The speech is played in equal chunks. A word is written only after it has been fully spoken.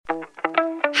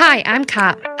Hi, I'm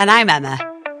Kat. And I'm Emma.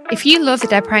 If you love the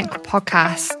Dead Parent Club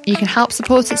podcast, you can help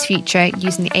support its future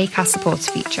using the Acast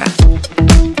supporter feature.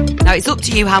 Now, it's up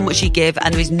to you how much you give,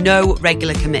 and there is no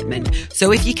regular commitment.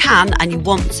 So if you can and you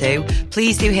want to,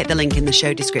 please do hit the link in the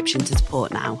show description to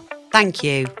support now. Thank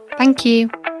you. Thank you.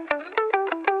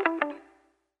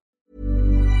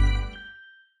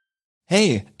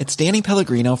 Hey, it's Danny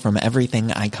Pellegrino from Everything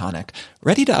Iconic.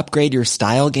 Ready to upgrade your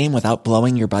style game without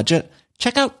blowing your budget?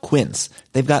 Check out Quince.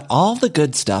 They've got all the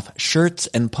good stuff, shirts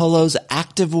and polos,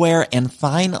 activewear, and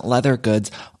fine leather goods,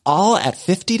 all at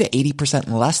 50 to 80%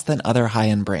 less than other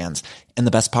high-end brands. And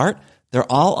the best part?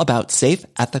 They're all about safe,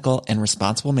 ethical, and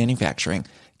responsible manufacturing.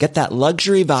 Get that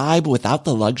luxury vibe without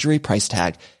the luxury price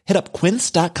tag. Hit up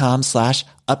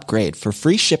quince.com/upgrade for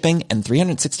free shipping and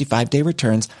 365-day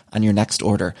returns on your next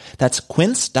order. That's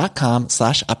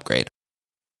quince.com/upgrade.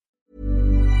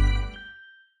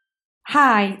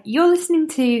 Hi, you're listening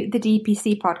to the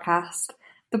DPC podcast,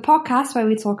 the podcast where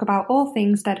we talk about all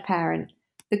things Dead Parent,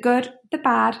 the good, the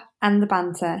bad, and the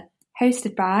banter,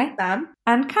 hosted by Sam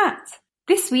and Kat.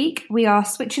 This week, we are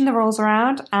switching the roles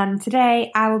around, and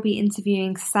today I will be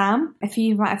interviewing Sam. A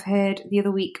few of you might have heard the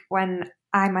other week when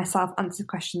I myself answered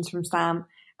questions from Sam,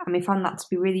 and we found that to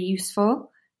be really useful.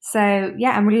 So,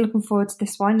 yeah, I'm really looking forward to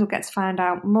this one. You'll get to find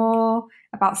out more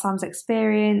about Sam's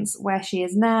experience, where she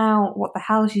is now, what the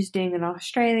hell she's doing in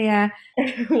Australia.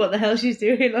 What the hell she's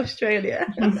doing in Australia?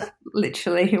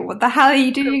 Literally, what the hell are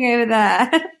you doing over there?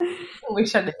 I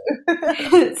wish I knew.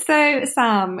 So,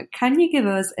 Sam, can you give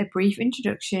us a brief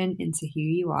introduction into who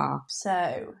you are?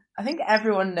 So, I think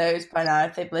everyone knows by now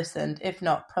if they've listened. If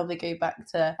not, probably go back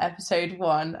to episode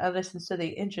 1 and listen to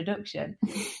the introduction.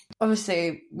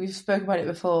 Obviously, we've spoken about it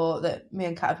before that me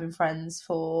and Kat have been friends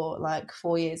for like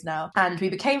 4 years now. And we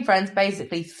became friends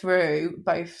basically through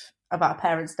both of our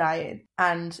parents dying.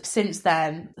 And since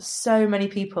then, so many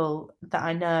people that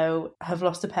I know have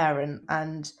lost a parent,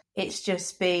 and it's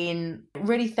just been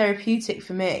really therapeutic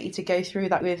for me to go through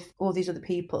that with all these other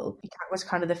people. Kat was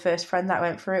kind of the first friend that I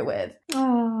went through it with.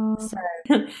 Oh, So,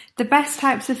 the best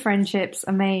types of friendships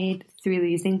are made through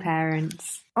losing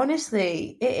parents.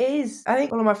 honestly, it is. I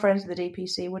think all of my friends at the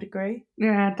DPC would agree.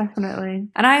 Yeah, definitely.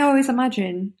 And I always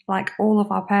imagine, like, all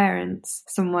of our parents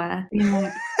somewhere being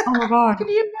like, oh my god, Can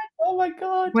you imagine? Oh my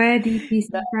god. we're DPC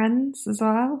friends as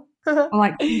well. Or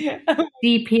like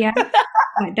DPF,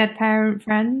 like dead parent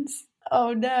friends.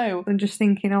 Oh no. I'm just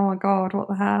thinking, oh my god, what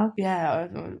the hell? Yeah,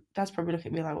 Dad's probably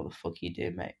looking at me like, what the fuck are you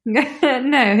doing, mate?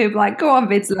 No, he'd be like, go on,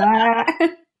 Bidsler.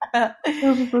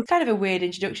 It's kind of a weird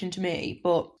introduction to me,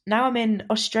 but now I'm in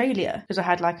Australia because I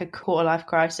had like a quarter life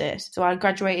crisis. So I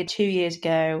graduated 2 years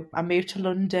ago. I moved to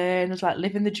London. I was like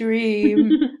living the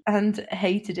dream and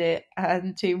hated it.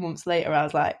 And 2 months later, I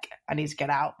was like, I need to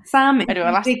get out. Sam is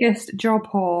Anyway, the biggest job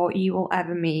whore you will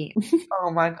ever meet.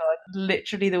 Oh my god,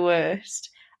 literally the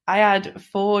worst. I had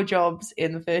 4 jobs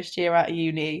in the first year out of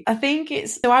uni. I think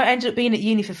so I ended up being at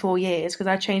uni for 4 years because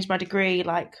I changed my degree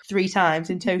like 3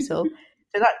 times in total.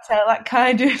 So that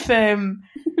kind of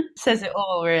says it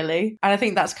all, really. And I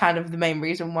think that's kind of the main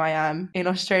reason why I'm in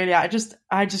Australia. I just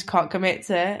can't commit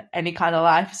to any kind of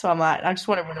life. So I'm like, I just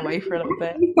want to run away for a little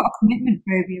bit. You've got a commitment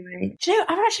phobia, mate. Do you know,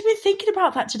 I've actually been thinking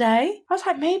about that today. I was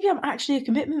like, maybe I'm actually a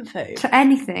commitment phobe To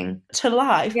anything. to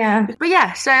life. Yeah. But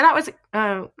yeah, so that was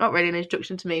not really an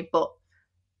introduction to me, but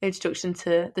an introduction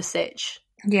to the sitch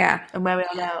Yeah. and where we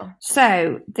are now.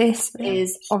 So this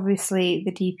is obviously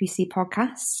the DPC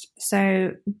podcast.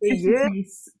 So just in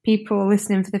case people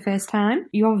listening for the first time,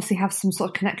 you obviously have some sort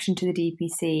of connection to the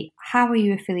DPC. How are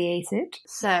you affiliated?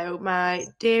 So my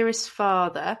dearest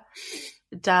father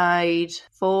died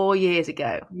 4 years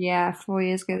ago. Yeah, 4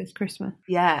 years ago this Christmas.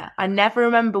 Yeah, I never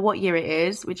remember what year it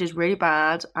is, which is really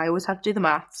bad. I always have to do the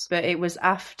maths, but it was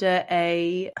after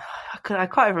I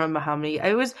can't even remember how many.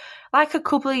 It was like a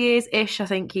couple of years-ish, I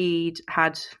think he'd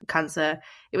had cancer.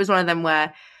 It was one of them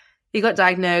where he got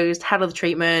diagnosed, had all the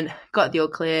treatment, got the all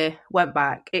clear, went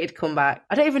back, it had come back.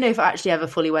 I don't even know if it actually ever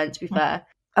fully went, to be fair.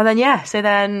 And then, yeah, so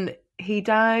then he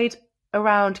died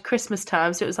around Christmas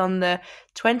time, so it was on the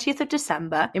 20th of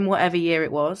December in whatever year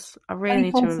it was. I really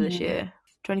need to remember this year.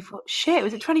 24. Shit,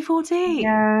 was it 2014?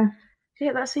 Yeah.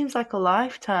 Shit, that seems like a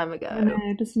lifetime ago. I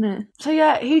know, doesn't it? So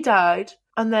yeah, he died,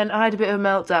 and then I had a bit of a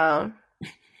meltdown,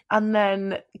 and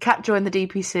then Kat joined the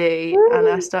DPC, and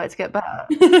I started to get better.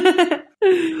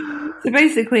 So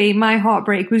basically, my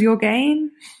heartbreak was your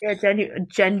gain. Yeah,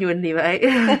 genuinely, mate.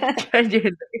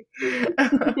 Genuinely.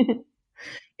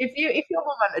 If your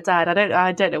mum hadn't died,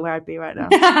 I don't know where I'd be right now.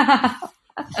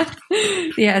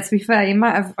 Yeah, to be fair, you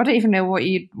might have. I don't even know what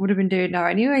you would have been doing now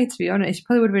anyway, to be honest. You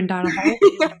probably would have been down a hole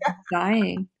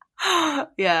dying.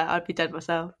 Yeah, I'd be dead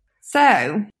myself.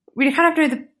 So, we kind of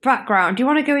know the background. Do you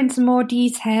want to go into more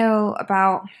detail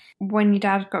about when your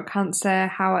dad got cancer,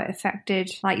 how it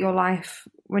affected like your life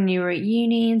when you were at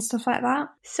uni and stuff like that?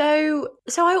 So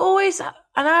I always,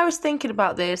 and I was thinking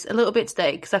about this a little bit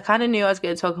today because I kind of knew I was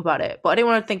going to talk about it, but I didn't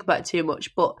want to think about it too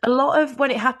much. But a lot of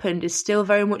when it happened is still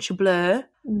very much a blur.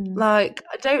 Like,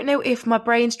 I don't know if my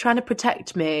brain's trying to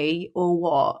protect me or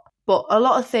what, but a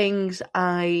lot of things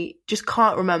I just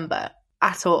can't remember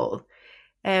at all.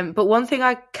 But one thing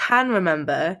I can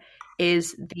remember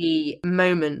is the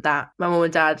moment that my mum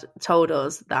and dad told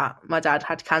us that my dad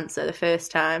had cancer the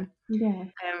first time. Yeah.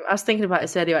 I was thinking about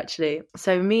this earlier, actually.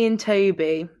 So me and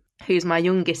Toby, who's my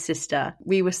youngest sister,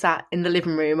 we were sat in the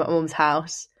living room at mum's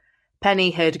house.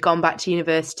 Penny had gone back to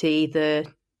university the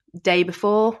day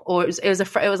before, or it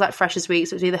was like Freshers Week,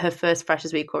 so it was either her first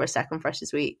Freshers Week or her second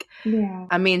Freshers Week. Yeah.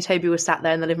 And me and Toby were sat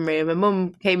there in the living room, and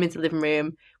Mum came into the living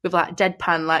room with like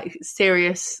deadpan, like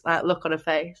serious like look on her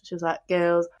face. She was like,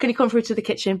 "Girls, can you come through to the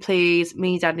kitchen, please?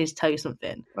 Me and Dad need to tell you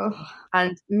something." Ugh.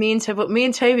 And me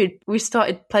and Toby, we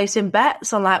started placing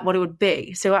bets on like what it would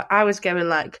be. So I was going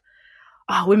like,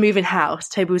 "Oh, we're moving house."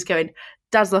 Toby was going,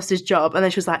 "Dad's lost his job." And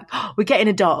then she was like, "Oh, we're getting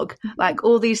a dog." Like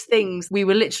all these things, we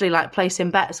were literally like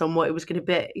placing bets on what it was going to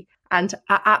be. And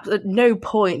at no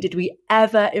point did we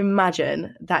ever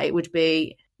imagine that it would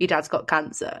be, your dad's got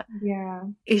cancer. Yeah.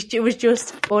 It was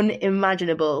just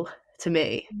unimaginable to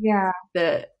me. Yeah.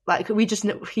 That like he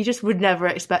just would never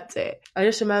expect it. I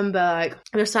just remember like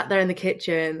I just sat there in the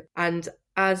kitchen, and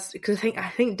because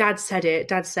I think Dad said it.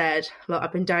 Dad said, "Look,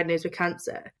 I've been diagnosed with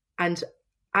cancer," and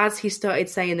as he started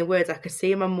saying the words, I could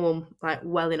see my mum like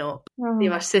welling up. See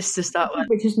my sister start welling.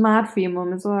 Which is mad for your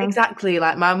mum as well. Exactly,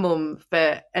 like my mum,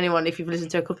 for anyone, if you've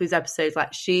listened to a couple of these episodes,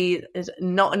 like she is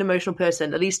not an emotional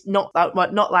person, at least not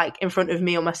like in front of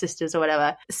me or my sisters or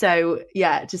whatever. So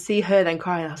yeah, to see her then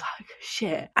crying, I was like,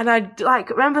 shit. And I like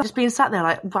remember just being sat there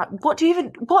like, what do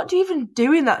you even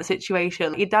do in that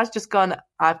situation? Your dad's just gone,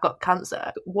 "I've got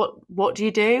cancer." What do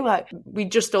you do? Like we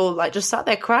just all like just sat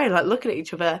there crying, like looking at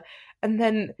each other. And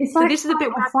then it's so like this is a bit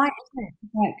fight, isn't it?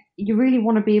 Like you really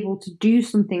want to be able to do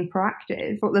something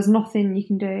proactive, but there's nothing you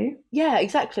can do. Yeah,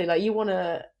 exactly. Like you want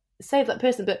to save that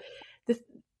person, but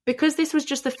because this was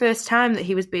just the first time that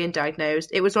he was being diagnosed,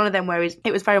 it was one of them where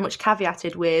it was very much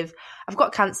caveated with, "I've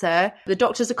got cancer." The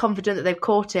doctors are confident that they've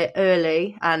caught it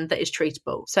early and that it's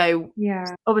treatable. So yeah,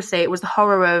 obviously it was the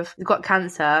horror of you've got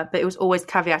cancer, but it was always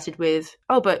caveated with,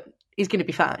 "Oh, but he's going to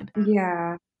be fine."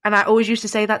 Yeah. And I always used to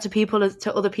say that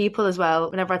to other people as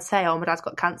well. Whenever I'd say, "Oh, my dad's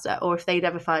got cancer," or if they'd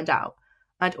ever find out,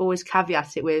 I'd always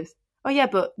caveat it with, "Oh yeah,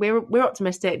 but we're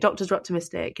optimistic. Doctors are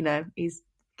optimistic. You know, he's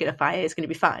gonna fight it. It's gonna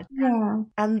be fine." Yeah.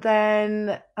 And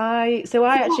then I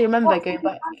actually remember going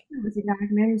back. What was he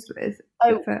diagnosed with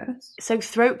at first? So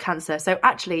throat cancer. So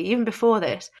actually, even before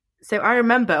this, so I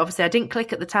remember. Obviously, I didn't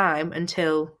click at the time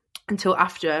until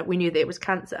after we knew that it was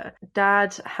cancer.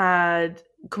 Dad had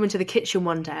come into the kitchen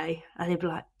one day, and he'd be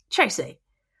like, "Tracy,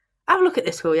 have a look at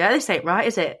this, will ya? This ain't right,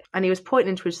 is it?" And he was pointing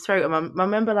into his throat, and I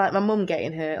remember like my mum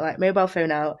getting her like mobile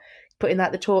phone out, putting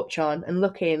like the torch on and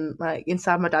looking like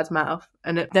inside my dad's mouth,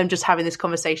 and them just having this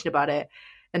conversation about it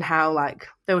and how like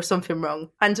there was something wrong.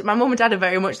 And my mum and dad are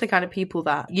very much the kind of people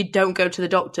that you don't go to the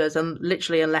doctors and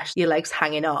literally unless your leg's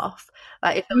hanging off.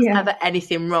 Like if there was ever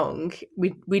anything wrong,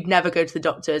 we'd never go to the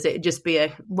doctors. It'd just be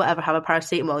have a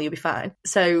paracetamol, you'll be fine.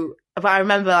 So but I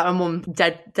remember like my mum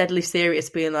deadly serious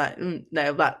being like,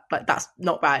 "No, that's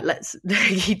not right. Let's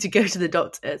need to go to the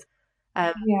doctors."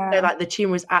 So like the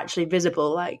tumour was actually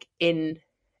visible like in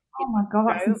Oh my god,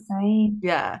 that's insane.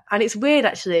 Yeah. And it's weird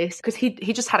actually because he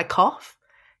just had a cough.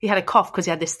 He had a cough because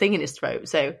he had this thing in his throat,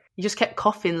 so he just kept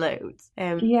coughing loads.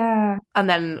 And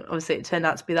then obviously it turned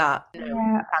out to be that. Yeah,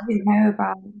 I didn't know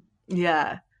about it.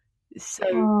 Yeah,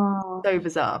 so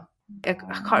bizarre. I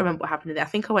can't remember what happened today. I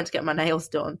think I went to get my nails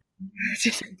done.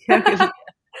 The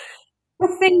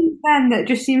things then that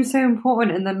just seem so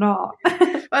important and they're not.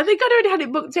 I think I'd already had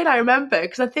it booked in. I remember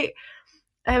because I think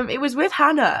it was with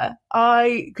Hannah.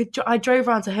 I drove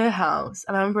around to her house,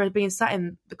 and I remember being sat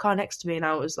in the car next to me, and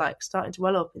I was like starting to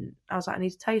well up, and I was like, "I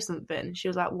need to tell you something." And she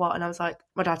was like, "What?" And I was like,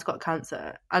 "My dad's got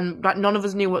cancer," and like none of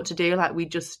us knew what to do. Like we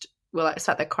just were like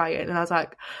sat there crying, and I was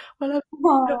like,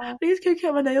 "Well, I need to go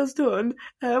get my nails done.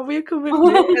 Will you come with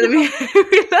me?" And then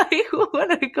we like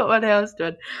when I got my nails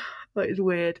done. But it's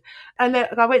weird. And then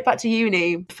I went back to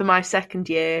uni for my second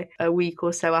year a week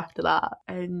or so after that.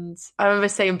 And I remember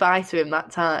saying bye to him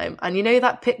that time. And you know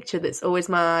that picture that's always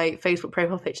my Facebook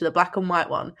profile picture, the black and white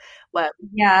one? Where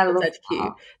I love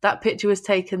that. That picture was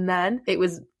taken then. It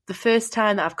was the first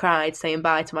time that I've cried saying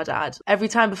bye to my dad. Every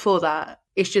time before that,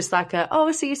 it's just like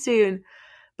I'll see you soon.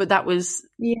 But that was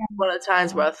one of the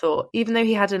times where I thought, even though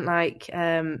he hadn't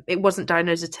it wasn't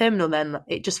diagnosed as terminal then,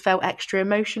 it just felt extra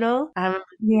emotional. I remember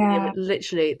giving him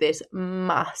literally this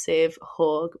massive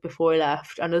hug before he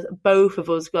left, and both of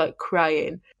us like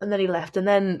crying. And then he left, and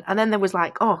then there was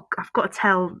like, oh, I've got to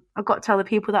tell the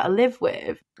people that I live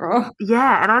with. Oh.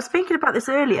 Yeah, and I was thinking about this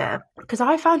earlier because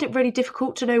I found it really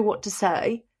difficult to know what to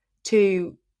say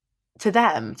to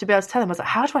them, to be able to tell them. I was like,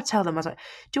 how do I tell them? I was like,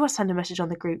 do I send a message on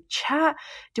the group chat?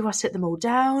 Do I sit them all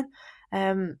down?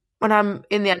 When I'm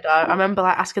in the end, I remember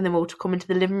like asking them all to come into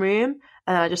the living room,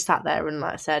 and then I just sat there and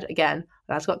like said, again,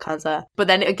 I've got cancer. But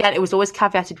then again, it was always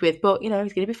caveated with, but you know,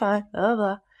 he's going to be fine. Blah,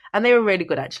 blah. And they were really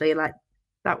good actually. Like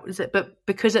that was it. But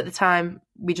because at the time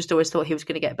we just always thought he was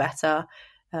going to get better,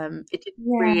 it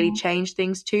didn't really change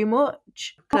things too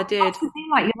much. That's the thing,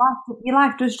 like your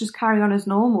life does just carry on as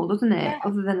normal, doesn't it? Yeah.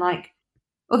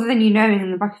 Other than you knowing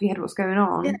in the back of your head what's going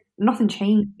on, nothing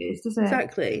changes, does it?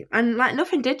 Exactly. And like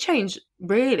nothing did change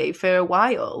really for a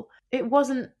while. It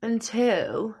wasn't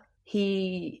until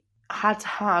he had to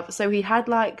have, so he had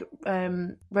like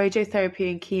radiotherapy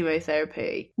and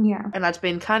chemotherapy. Yeah. And I'd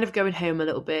been kind of going home a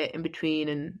little bit in between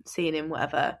and seeing him,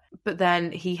 whatever. But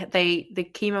then the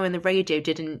chemo and the radio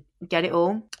didn't get it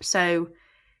all. So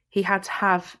he had to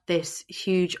have this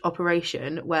huge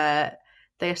operation where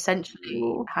they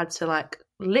essentially had to like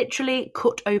literally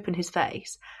cut open his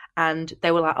face, and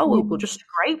they were like, oh, we'll just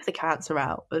scrape the cancer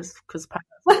out because that's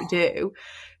what we do.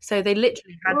 So they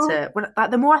literally had to,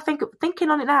 the more I thinking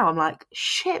on it now, I'm like,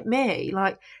 shit me,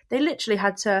 like they literally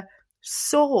had to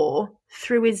saw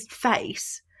through his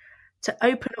face to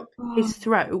open up his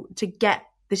throat to get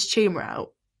this tumour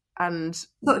out. And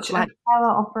such a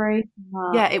hour operation.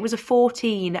 Yeah, it was a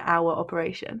 14-hour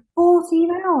operation.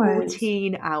 14 hours?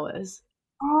 14 hours.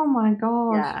 Oh my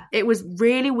god. Yeah. It was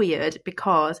really weird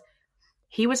because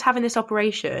he was having this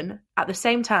operation at the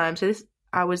same time. So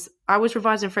I was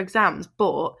revising for exams,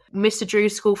 but Mr.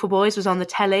 Drew's School for Boys was on the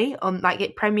telly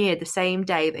it premiered the same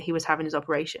day that he was having his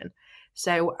operation.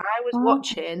 So I was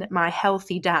watching my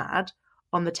healthy dad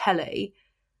on the telly,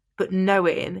 but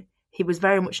knowing he was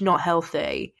very much not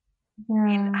healthy.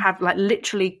 Yeah. Have like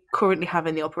literally currently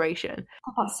having the operation.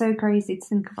 Oh, that's so crazy to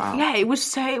think about. Yeah, it was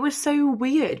so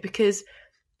weird because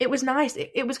it was nice.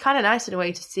 It was kind of nice in a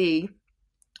way to see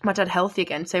my dad healthy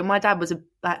again. So my dad was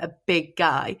a big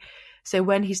guy. So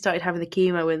when he started having the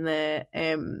chemo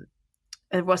and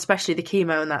well, especially the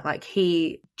chemo and that, like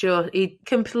he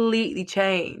completely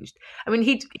changed. I mean,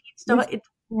 he started.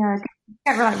 Yeah,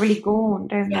 get like really gaunt,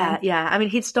 don't they? Yeah. I mean,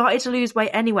 he'd started to lose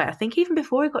weight anyway. I think even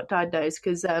before he got diagnosed,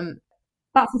 because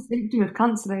that's a symptom of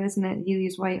cancer, though, isn't it? You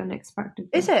lose weight unexpectedly.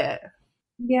 Is it?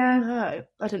 Yeah. No,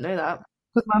 I didn't know that.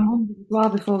 Because my mum did as well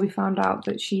before we found out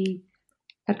that she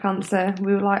had cancer.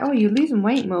 We were like, "Oh, you're losing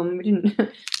weight, Mum." We didn't.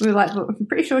 We were like, "But I'm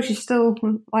pretty sure she's still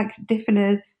like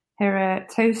dipping her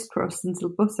toast crust into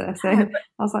butter." So I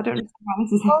was like, "I don't understand how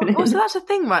this is happening." Oh, so that's the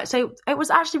thing, right? So it was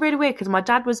actually really weird because my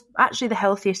dad was actually the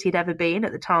healthiest he'd ever been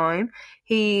at the time.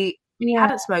 He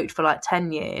hadn't smoked for like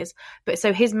 10 years, but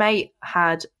so his mate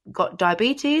had got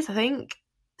diabetes, I think.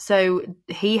 So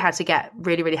he had to get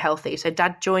really, really healthy. So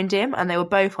dad joined him and they were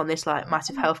both on this like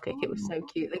massive health kick. It was so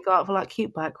cute. They got out for like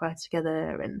cute bike rides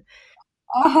together and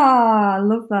I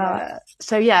love that.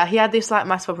 So yeah, he had this like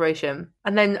massive operation.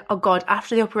 And then, oh God,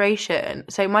 after the operation,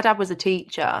 so my dad was a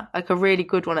teacher, like a really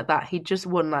good one at that. He'd just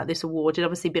won like this award. He'd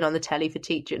obviously been on the telly for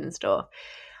teaching and stuff.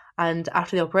 And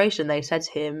after the operation, they said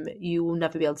to him, you will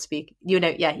never be able to speak. You'll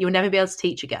never be able to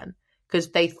teach again.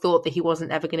 Because they thought that he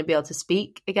wasn't ever going to be able to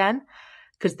speak again.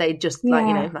 Because they just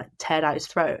teared out his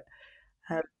throat.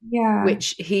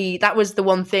 Which that was the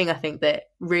one thing I think that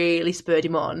really spurred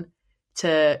him on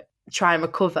to try and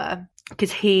recover,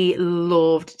 because he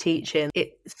loved teaching.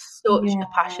 It's such a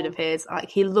passion of his. Like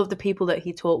he loved the people that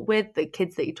he taught with, the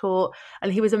kids that he taught,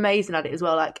 and he was amazing at it as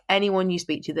well. Like anyone you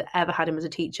speak to that ever had him as a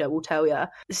teacher will tell you.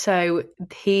 So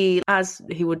he, as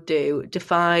he would do,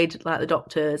 defied like the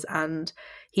doctors, and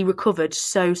he recovered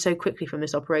so quickly from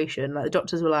this operation. Like the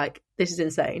doctors were like, "This is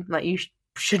insane. Like you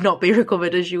should not be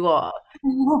recovered as you are."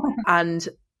 And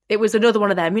it was another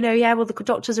one of them, well, the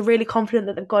doctors are really confident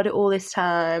that they've got it all this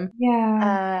time.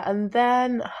 Yeah. And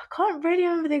then, I can't really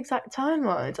remember the exact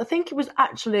timelines. I think it was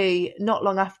actually not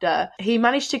long after. He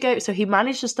managed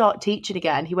to start teaching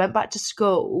again. He went back to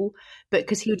school, but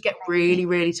because he would get really,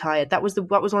 really tired. That was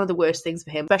one of the worst things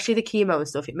for him, especially the chemo and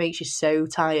stuff. It makes you so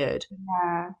tired.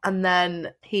 Yeah. And then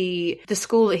the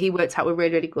school that he worked at were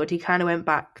really, really good. He kind of went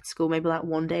back to school maybe like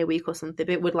one day a week or something.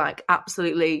 But it would like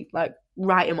absolutely like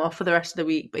write him off for the rest of the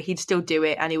week, but he'd still do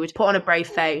it and he would put on a brave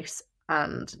face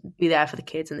and be there for the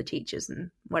kids and the teachers and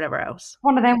whatever else.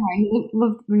 One of them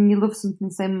where when you love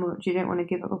something so much, you don't want to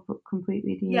give it up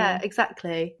completely, do you? Yeah,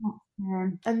 exactly. Yeah.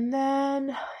 And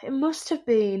then it must have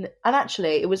been, and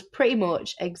actually it was pretty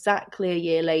much exactly a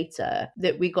year later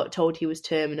that we got told he was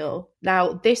terminal.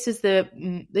 Now this is the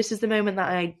moment that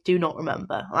I do not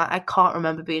remember. Like, I can't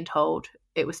remember being told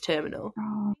it was terminal.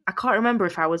 Oh. I can't remember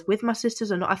if I was with my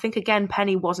sisters or not. I think again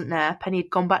Penny wasn't there. Penny had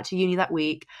gone back to uni that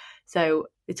week, so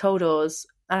they told us.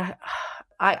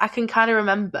 I can kind of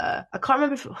remember. I can't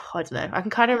remember if, I don't know. I can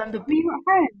kind of remember. Were you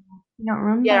at home? You don't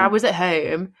remember? Yeah, I was at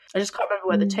home. I just can't remember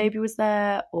whether Toby was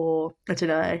there or I don't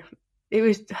know. It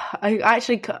was. I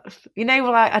actually,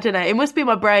 like I don't know. It must be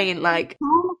my brain. Like,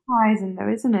 traumatizing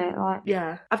though, isn't it? Like,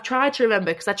 yeah, I've tried to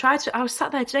remember because I was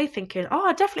sat there today thinking, oh,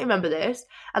 I definitely remember this,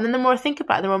 and then the more I think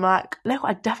about it, the more I'm like, no,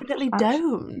 I definitely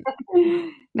don't.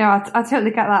 No, I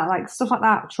totally get that. Like, stuff like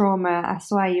that, trauma, I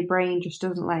swear your brain just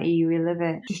doesn't let you relive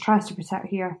it. Just tries to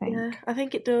protect you, I think. Yeah, I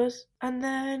think it does. And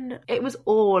then it was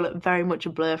all very much a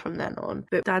blur from then on.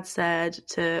 But Dad said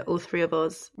to all three of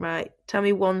us, right, tell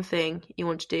me one thing you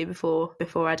want to do before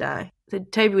I die. So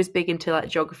Toby was big into like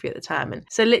geography at the time. And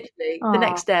so literally the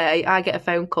next day I get a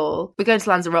phone call. We're going to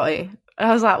Lanzarote. And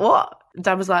I was like, what?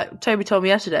 Dad was like, Toby told me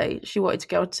yesterday she wanted to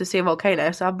go to see a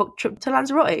volcano, so I booked a trip to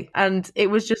Lanzarote. And it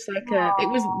was just like it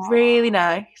was really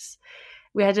nice.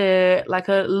 We had a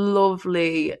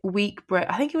lovely week break.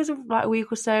 I think it was like a week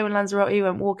or so in Lanzarote. We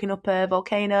went walking up a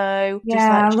volcano.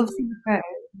 Yeah, I love seeing the photos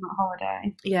on that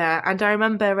holiday. Yeah, and I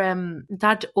remember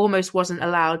Dad almost wasn't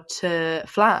allowed to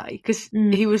fly because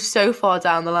he was so far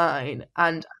down the line.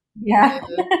 And yeah,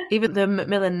 even the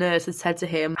Macmillan nurse had said to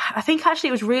him, I think actually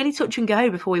it was really touch and go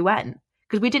before we went.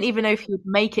 Because we didn't even know if he would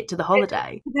make it to the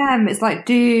holiday. For them, it's like,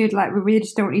 dude, like, we really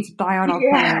just don't want you to die on our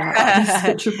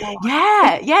plane.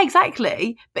 Yeah,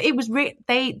 exactly. But it was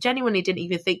they genuinely didn't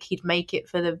even think he'd make it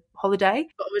for the holiday.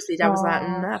 But obviously, Dad was like,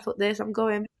 nah, fuck this, I'm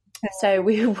going. So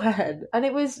we went, and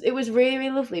it was really, really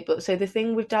lovely. But so the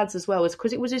thing with Dad's as well was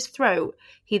because it was his throat,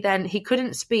 he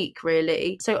couldn't speak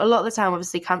really. So a lot of the time,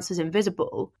 obviously, cancer's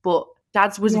invisible, but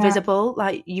Dad's was visible.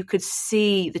 Like, you could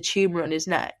see the tumour on his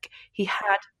neck. He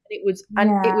had. It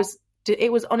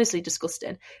was honestly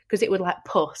disgusting because it would like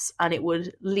pus and it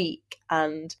would leak.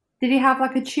 And did he have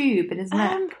like a tube in his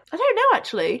neck? I don't know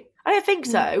actually. I don't think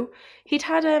so. He'd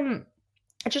had I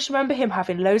just remember him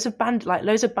having loads of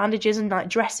bandages and like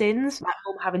dressings. Like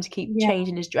Mum having to keep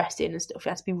changing his dressing and stuff. He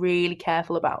had to be really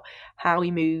careful about how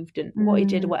he moved and what he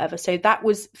did or whatever. So that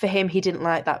was for him. He didn't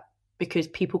like that. Because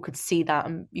people could see that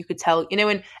and you could tell,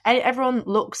 and everyone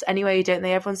looks anyway, don't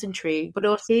they? Everyone's intrigued. But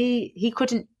also he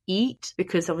couldn't eat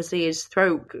because obviously his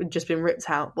throat had just been ripped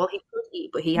out. Well, he could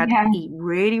eat, but he had to eat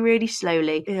really, really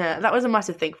slowly. Yeah, that was a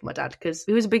massive thing for my dad because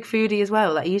he was a big foodie as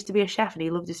well. Like, he used to be a chef and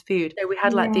he loved his food. So we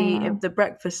had like the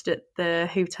breakfast at the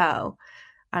hotel.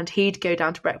 And he'd go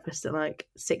down to breakfast at like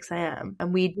 6 a.m.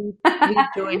 and we'd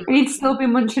join. We'd still be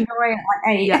munching away at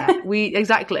like 8. Yeah,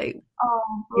 exactly. Oh,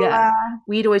 yeah.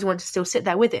 We'd always want to still sit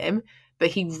there with him, but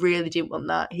he really didn't want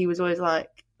that. He was always like,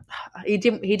 he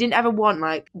didn't ever want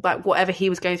like whatever he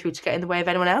was going through to get in the way of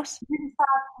anyone else. It was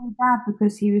sad for Dad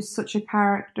because he was such a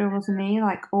character, wasn't he?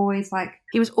 Like, always like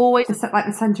he was always the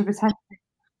centre of attention.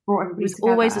 He was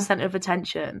always the centre of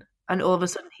attention, and all of a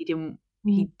sudden he didn't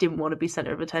want to be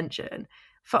centre of attention.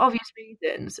 For obvious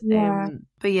reasons. Yeah.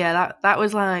 But yeah, that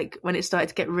was like when it started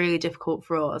to get really difficult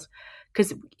for us.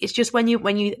 Because it's just when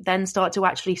you then start to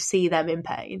actually see them in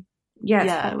pain. Yes.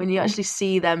 Yeah, when you actually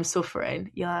see them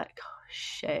suffering, you're like, oh,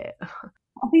 shit.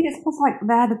 I think it's because like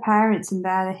they're the parents and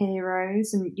they're the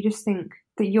heroes, and you just think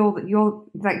that you're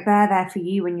like they're there for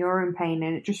you when you're in pain,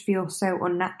 and it just feels so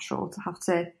unnatural to have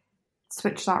to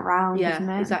switch that round, isn't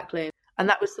it? Exactly. And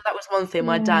that was one thing.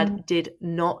 My dad did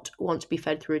not want to be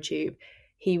fed through a tube.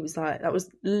 He was like, that was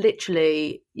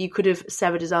literally, you could have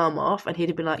severed his arm off and he'd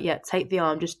have been like, yeah, take the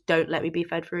arm, just don't let me be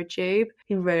fed through a tube.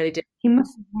 He really did. He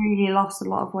must have really lost a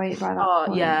lot of weight by that point.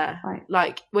 Oh, yeah.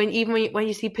 Like when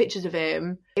you see pictures of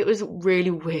him, it was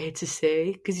really weird to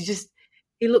see because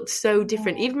he looked so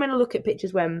different. Even when I look at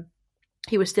pictures when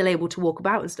he was still able to walk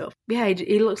about and stuff. Yeah,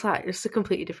 he looks like just a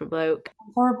completely different bloke.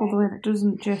 It's horrible the way that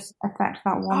doesn't just affect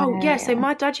that one area. Yeah, so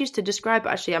my dad used to describe it,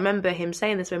 actually. I remember him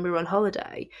saying this when we were on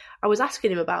holiday. I was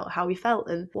asking him about how he felt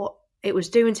and what it was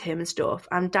doing to him and stuff,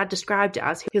 and Dad described it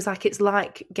as, he was like, it's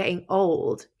like getting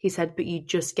old, he said, but you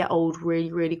just get old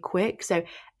really, really quick. So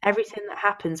everything that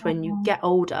happens when you get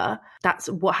older, that's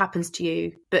what happens to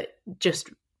you, but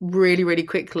just really, really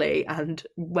quickly and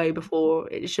way before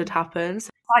it should happen.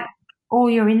 So, like, all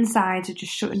your insides are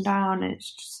just shutting down.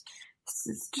 It's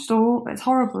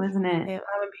horrible, isn't it? I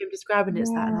remember him describing it as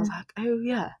that, and I was like, oh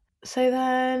yeah. So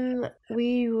then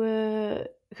we were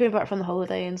coming back from the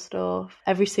holiday and stuff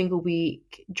every single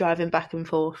week, driving back and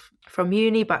forth from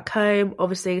uni back home,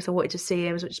 obviously, because I wanted to see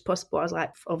him as much as possible. I was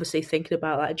like obviously thinking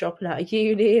about like dropping out of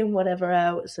uni and whatever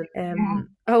else. And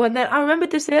oh, and then I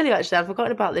remembered this earlier, actually. I'd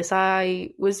forgotten about this. I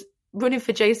was running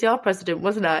for JCR president,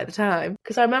 wasn't I, at the time?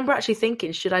 Because I remember actually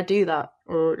thinking, should I do that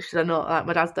or should I not? Like,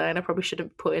 my dad's dying, I probably should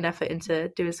have put in effort into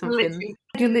doing something.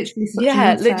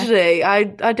 Literally. I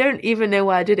don't even know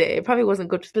why I did it. It probably wasn't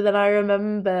good. But then I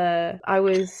remember I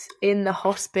was in the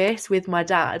hospice with my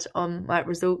dad on like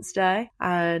results day,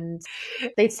 and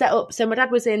they'd set up. So my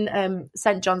dad was in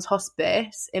St John's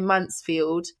Hospice in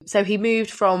Mansfield. So he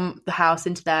moved from the house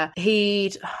into there. I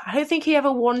don't think he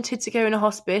ever wanted to go in a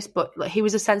hospice, but like, he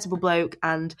was a sensible bloke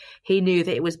and he knew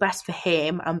that it was best for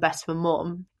him and best for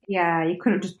mum. Yeah, you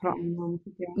couldn't just put it on mum.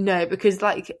 No, because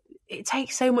like it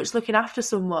takes so much looking after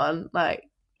someone. Like,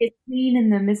 it's cleaning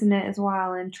them, isn't it, as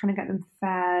well, and trying to get them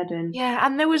fed. And yeah,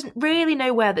 and there was really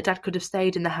nowhere that Dad could have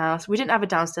stayed in the house. We didn't have a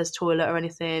downstairs toilet or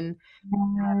anything.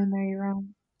 No, you're right.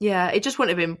 Yeah, it just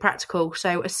wouldn't have been practical.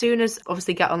 So as soon as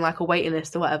obviously get on like a waiting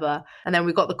list or whatever, and then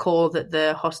we got the call that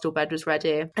the hostel bed was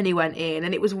ready, and he went in,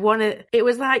 and it was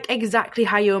like exactly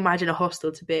how you imagine a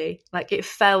hostel to be. Like, it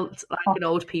felt like an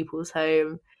old people's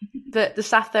home. But the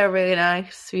staff there are really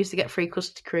nice. We used to get free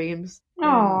custard creams.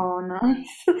 Oh,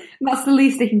 nice. That's the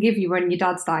least they can give you when your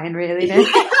dad's dying, really, isn't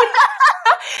it?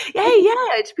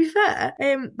 Yeah, to be fair.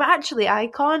 But actually, I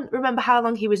can't remember how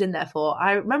long he was in there for.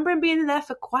 I remember him being in there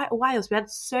for quite a while. So we had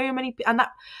so many, and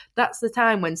that's the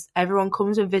time when everyone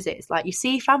comes and visits. Like, you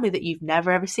see family that you've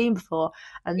never ever seen before,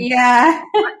 and yeah,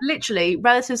 like, literally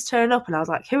relatives turn up, and I was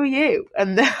like, "Who are you?"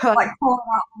 And they're like pulling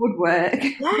out woodwork.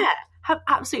 Yeah. Have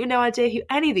absolutely no idea who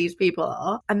any of these people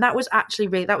are. And that was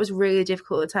really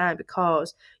difficult at the time,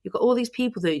 because you've got all these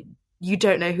people that you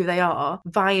don't know who they are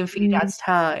vying for your dad's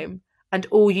time, and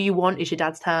all you want is your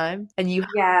dad's time, and you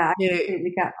I absolutely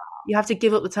get that. You have to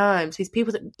give up the time. So these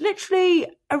people that literally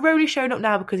are only showing up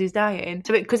now because he's dying.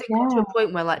 So because it got to a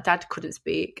point where like Dad couldn't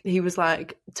speak. He was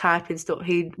like typing stuff.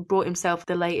 He brought himself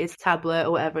the latest tablet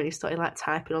or whatever, and he started like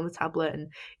typing on the tablet, and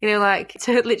like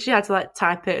literally had to like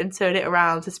type it and turn it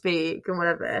around to speak and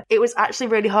whatever. It was actually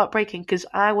really heartbreaking because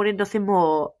I wanted nothing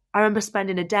more. I remember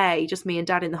spending a day, just me and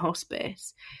Dad in the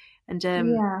hospice. And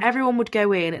everyone would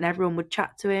go in and everyone would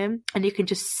chat to him, and you can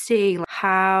just see like,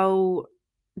 how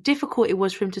difficult it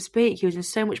was for him to speak. He was in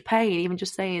so much pain, even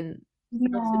just saying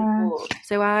nothing.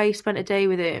 So I spent a day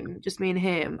with him, just me and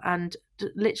him, and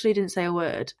literally didn't say a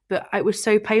word. But it was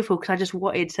so painful because I just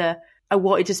wanted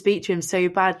to speak to him so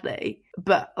badly,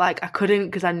 but like I couldn't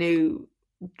because I knew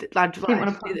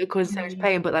it caused so much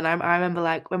pain. But then I remember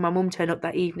like when my mum turned up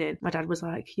that evening, my dad was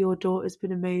like, "Your daughter's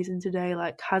been amazing today,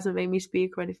 like hasn't made me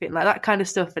speak or anything," like that kind of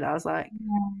stuff. And I was like,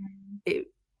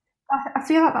 I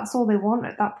feel like that's all they want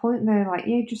at that point. They're like,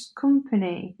 just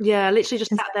company. Yeah, literally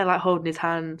just sat there like holding his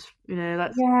hand.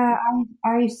 That's... Yeah,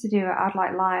 I used to do it. I'd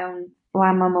like lie on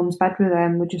my mum's bed with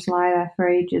them. Would just lie there for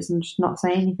ages and just not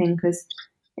say anything because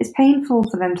it's painful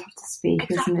for them to have to speak,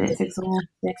 isn't it? It's exhausting.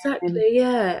 Exactly,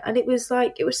 yeah. And it was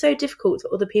so difficult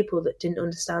for other people that didn't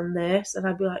understand this. And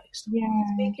I'd be like,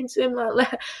 speaking to him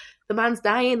like, the man's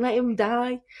dying, let him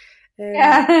die.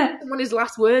 I want his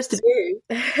last words to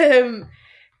do.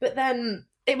 But then,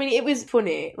 I mean, it was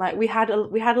funny. Like we had a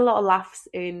lot of laughs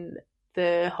in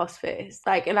the hospice.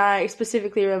 Like, and I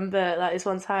specifically remember like this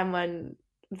one time when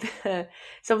so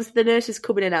obviously the nurse is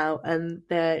coming in and out, and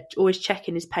they're always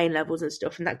checking his pain levels and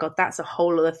stuff. And that's a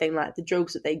whole other thing. Like the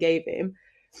drugs that they gave him,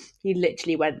 he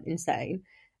literally went insane.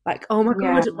 Like, oh my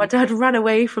god, my dad ran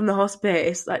away from the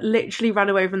hospice. Like, literally ran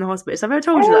away from the hospice. Have I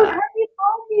told you that? Have you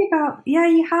told me about? Yeah,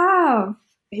 you have.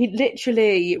 He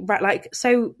literally, like,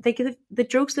 so they give the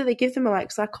drugs that they give them are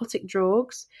like psychotic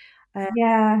drugs.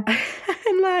 And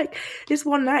like this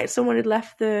one night, someone had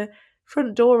left the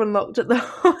front door unlocked at the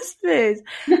hospice,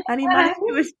 and he managed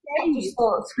to escape. Just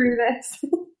thought, screw this.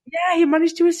 Yeah, he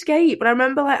managed to escape. And I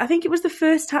remember, like, I think it was the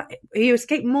first time he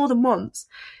escaped more than once.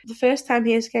 The first time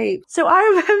he escaped. So I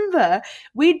remember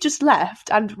we'd just left,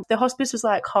 and the hospice was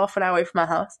like half an hour away from our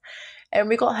house. And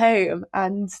we got home,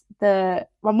 and my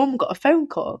mum got a phone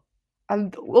call,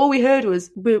 and all we heard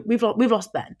was, "We've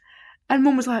lost Ben." And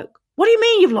mum was like, "What do you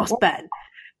mean you've lost Ben?"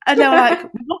 And they were like,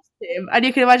 "We lost him." And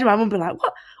you can imagine my mum being like,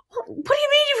 "What do you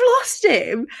mean you've lost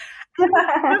him?"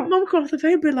 My mum called off the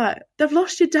phone, being like, "They've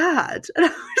lost your dad." And I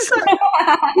was like,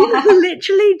 he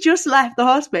literally just left the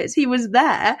hospice. He was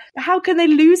there. How can they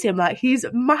lose him? Like, he's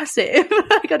massive.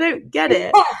 Like, I don't get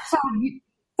it.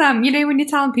 Sam, you know when you're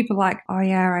telling people like, "Oh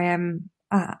yeah,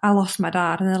 I lost my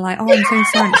dad," and they're like, "Oh, I'm so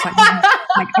sorry." It's like,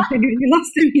 Like, I genuinely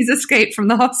lost him. He's escaped from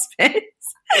the hospice.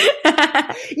 Yeah,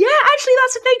 actually,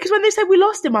 that's the thing. Because when they said we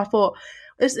lost him, I thought,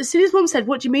 as soon as Mum said,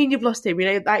 "What do you mean you've lost him?" You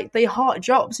know, like the heart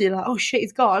drops. You're like, "Oh shit,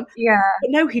 he's gone." Yeah.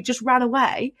 But no, he just ran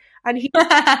away, and he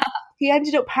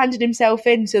ended up handing himself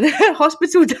into the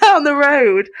hospital down the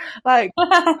road, like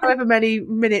however many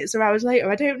minutes or hours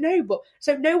later. I don't know, but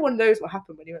so no one knows what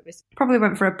happened when he went missing. Probably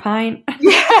went for a pint.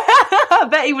 Yeah, I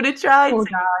bet he would have tried Poor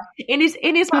to. guy. In his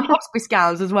like, hospice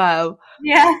gowns as well.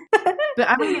 Yeah. But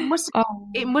I mean,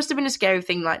 it must have been a scary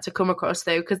thing like to come across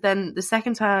though, because then the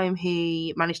second time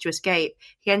he managed to escape,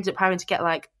 he ended up having to get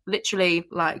like literally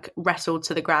like wrestled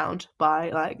to the ground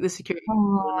by like the security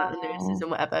people and like, the nurses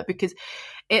and whatever, because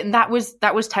that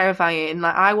was terrifying.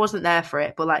 Like I wasn't there for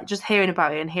it, but like just hearing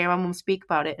about it and hearing my mum speak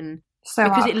about it, and So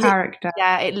out of character.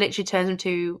 It literally turns him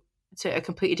to a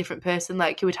completely different person.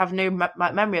 Like he would have no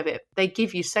memory of it. They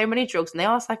give you so many drugs, and they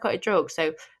are psychotic drugs,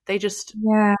 so they just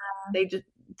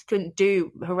couldn't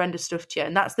do horrendous stuff to you.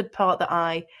 And that's the part that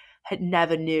I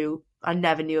never knew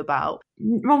about.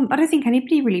 Well, I don't think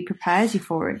anybody really prepares you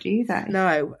for it, do they?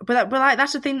 No, but like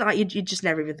that's the thing. Like I just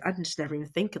never even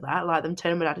think of that. Like them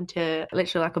turning my dad into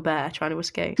literally like a bear trying to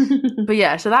escape. But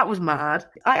yeah, so that was mad.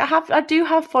 I do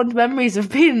have fond memories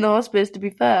of being in the hospice. To be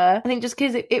fair, I think just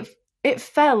because it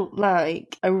felt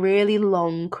like a really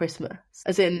long Christmas,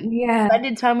 as in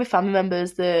spending time with family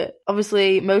members that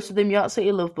obviously most of them you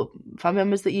absolutely love, but family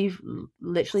members that you've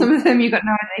literally some of them you've got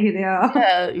no idea who they are.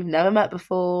 Yeah, you've never met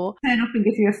before. Turn up and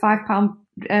give you a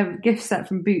 £5 gift set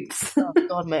from Boots. Oh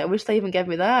God, mate! I wish they even gave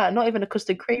me that. Not even a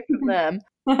custard cream from them.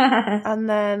 And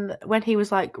then when he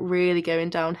was like really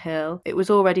going downhill, it was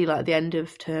already like the end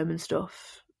of term and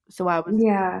stuff. So I was,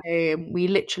 we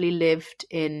literally lived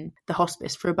in the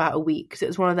hospice for about a week because it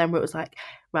was one of them where it was like,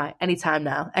 right, anytime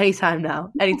now. Anytime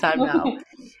now, a month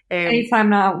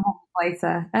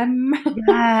later.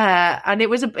 Yeah, and it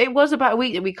was about a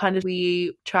week that we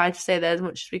tried to stay there as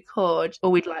much as we could,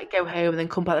 or we'd like go home and then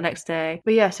come back the next day.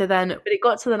 But yeah, but it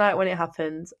got to the night when it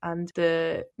happened, and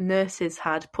the nurses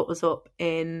had put us up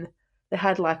in. They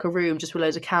had like a room just with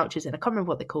loads of couches in. I can't remember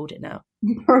what they called it now.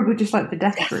 Probably just like the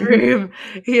death room.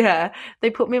 Yeah. They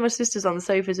put me and my sisters on the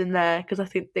sofas in there because I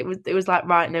think it was like,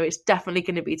 right, no, it's definitely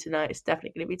going to be tonight. It's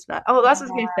definitely going to be tonight. Oh, that's what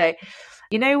I was going to say.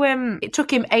 You know, it took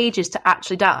him ages to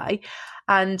actually die.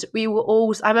 And we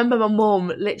were I remember my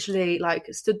mum literally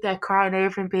like stood there crying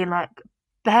over him being like,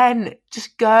 Ben,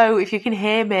 just go. If you can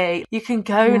hear me, you can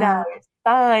go now. It's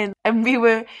fine. And we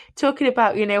were talking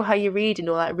about, you know, how you read in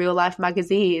all like real life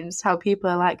magazines, how people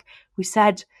are like, we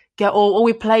said go, or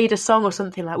we played a song or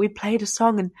something, like we played a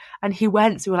song and he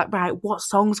went. So we were like, right, what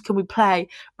songs can we play?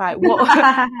 Right, what?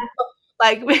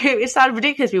 Like it sounded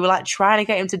ridiculous. We were like trying to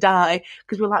get him to die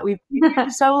because we were like, we've been here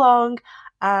for so long.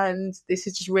 And this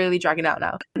is just really dragging out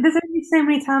now. There's only so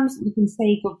many times that you can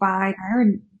say goodbye there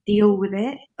and deal with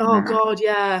it. Oh God,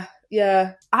 yeah.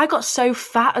 Yeah, I got so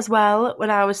fat as well when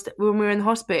we were in the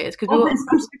hospice because we were.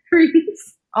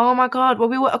 Oh my God! Well,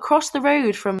 we were across the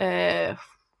road from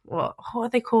what do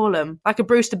they call them? Like a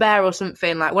Brewster Bear or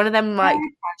something. Like one of them, like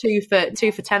 2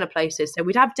 for tenner places. So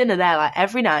we'd have dinner there like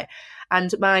every night.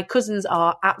 And my cousins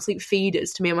are absolute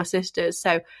feeders to me and my sisters.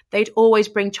 So they'd always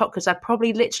bring chocolates. I'd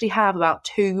probably literally have about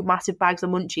 2 massive bags of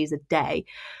munchies a day.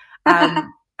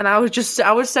 And I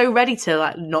was so ready to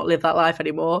like not live that life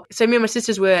anymore. So me and my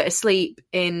sisters were asleep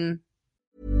in.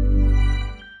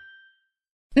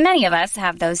 Many of us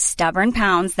have those stubborn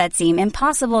pounds that seem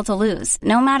impossible to lose,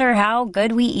 no matter how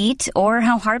good we eat or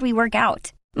how hard we work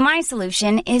out. My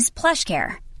solution is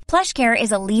PlushCare. PlushCare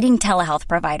is a leading telehealth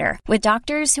provider with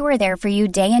doctors who are there for you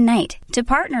day and night to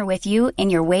partner with you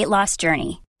in your weight loss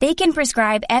journey. They can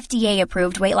prescribe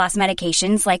FDA-approved weight loss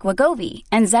medications like Wegovy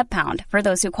and Zepbound for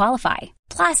those who qualify.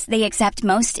 Plus, they accept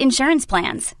most insurance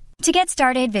plans. To get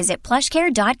started, visit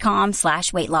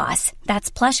plushcare.com/weightloss. That's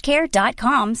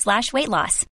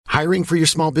plushcare.com/weightloss. Hiring for your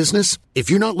small business? If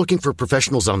you're not looking for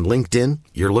professionals on LinkedIn,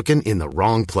 you're looking in the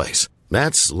wrong place.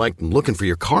 That's like looking for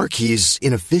your car keys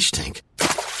in a fish tank.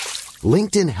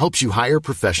 LinkedIn helps you hire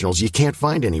professionals you can't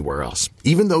find anywhere else,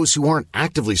 even those who aren't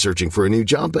actively searching for a new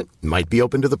job but might be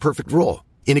open to the perfect role.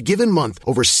 In a given month,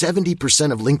 over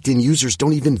 70% of LinkedIn users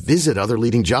don't even visit other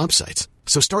leading job sites.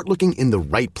 So start looking in the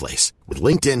right place. With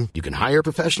LinkedIn, you can hire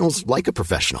professionals like a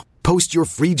professional. Post your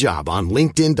free job on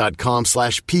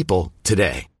linkedin.com/people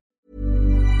today.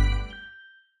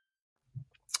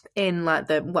 In like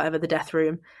the death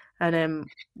room. And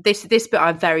this bit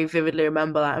I very vividly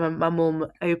remember. Like, I remember my mum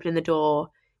opening the door.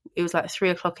 It was like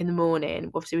 3:00 in the morning.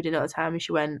 Obviously, we didn't know at the time. And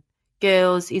she went,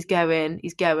 "Girls, he's going.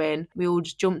 We all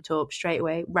just jumped up straight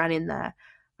away, ran in there.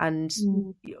 And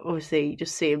obviously, you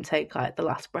just see him take like the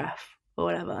last breath or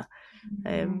whatever.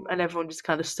 And everyone just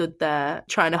kind of stood there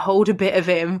trying to hold a bit of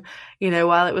him,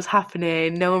 while it was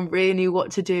happening. No one really knew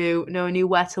what to do. No one knew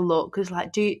where to look. Because,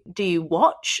 like, do you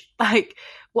watch? Like,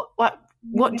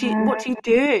 what do you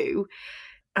do?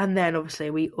 And then obviously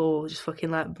we all just fucking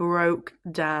like broke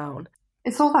down.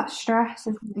 It's all that stress,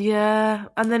 isn't it? Yeah.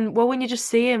 And then, when you just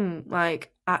see him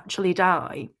like actually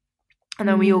die, and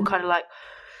then we all kind of like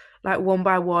one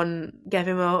by one gave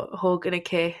him a hug and a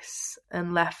kiss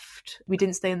and left. We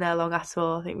didn't stay in there long at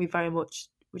all. I think we were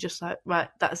just like, right,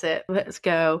 that's it, let's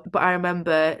go. But I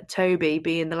remember Toby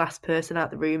being the last person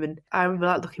out the room, and I remember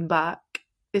like looking back.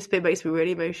 This bit makes me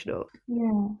really emotional.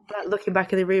 Yeah. Like looking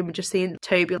back in the room and just seeing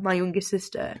Toby, my youngest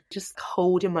sister, just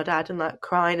holding my dad and like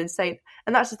crying and saying,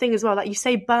 and that's the thing as well, like you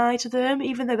say bye to them,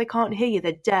 even though they can't hear you,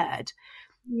 they're dead.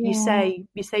 Yeah.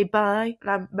 You say bye. And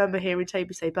I remember hearing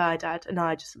Toby say bye, Dad, and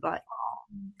I just like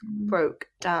broke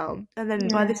down. And then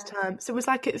by this time, so it was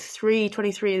like at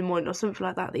 3:23 in the morning or something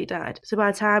like that he died. So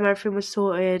by the time everything was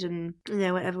sorted and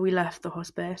whenever we left the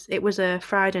hospice, it was a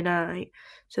Friday night.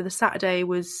 So the Saturday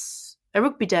was a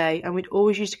rugby day, and we'd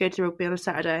always used to go to rugby on a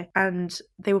Saturday, and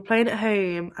they were playing at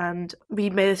home, and we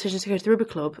made the decision to go to the rugby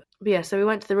club. But yeah, so we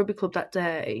went to the rugby club that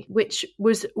day, which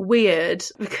was weird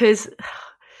because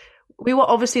we were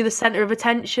obviously the centre of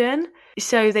attention.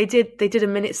 So they did a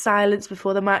minute's silence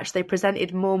before the match. They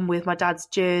presented Mum with my dad's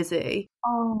jersey.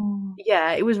 Oh.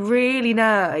 Yeah, it was really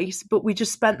nice, but we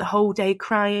just spent the whole day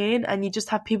crying, and you just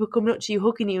have people coming up to you,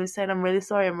 hugging you and saying, I'm really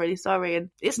sorry. And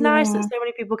it's nice that so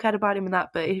many people cared about him and that,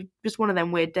 but it's just one of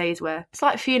them weird days where it's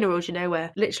like funerals,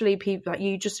 where literally people, like,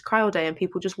 you just cry all day and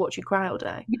people just watch you cry all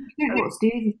day. You don't know what to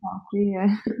do with yourself, do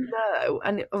you? No,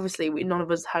 and obviously none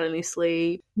of us had any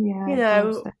sleep.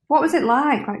 Yeah. What was it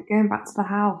like going back to the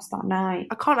house that night?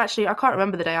 I can't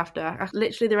remember the day after.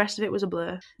 Literally the rest of it was a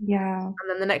blur. Yeah. And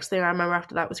then the next thing I remember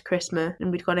after that was Christmas,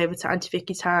 and we'd gone over to Auntie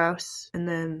Vicky's house, and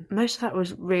then most of that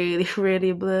was really, really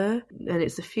a blur. And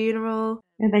it's the funeral.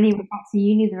 And then you went back to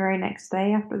uni the very next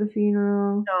day after the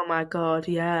funeral. Oh my God,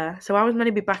 yeah. So I was meant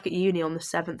to be back at uni on the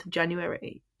 7th of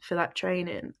January for that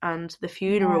training, and the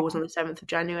funeral was on the 7th of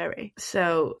January.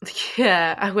 So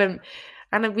yeah, I went.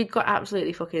 And we got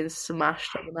absolutely fucking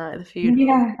smashed on the night of the funeral.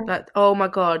 Yeah. Like, oh my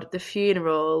God, the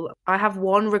funeral. I have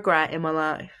one regret in my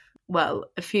life. Well,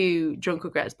 a few drunk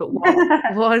regrets, but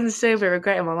one sober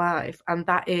regret in my life. And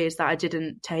that is that I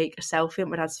didn't take a selfie at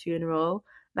my dad's funeral.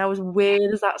 That was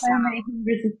weird as that sounds. So many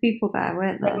hundreds of people there,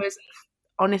 weren't there?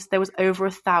 There was over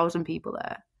 1,000 people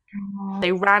there.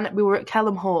 We were at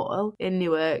Kelham Hall in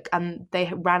Newark, and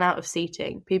they ran out of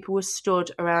seating. People were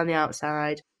stood around the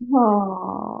outside.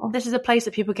 Aww. This is a place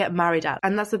that people get married at,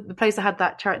 and that's the place that had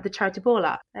the charity ball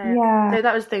at. Yeah. So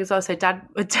that was the thing as well. So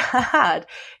dad,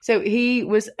 so he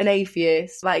was an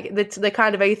atheist, like the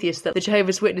kind of atheist that the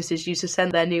Jehovah's Witnesses used to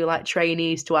send their new like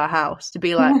trainees to our house to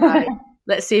be like, right,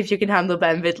 let's see if you can handle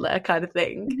Ben Vidler kind of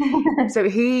thing. So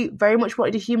he very much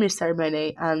wanted a humanist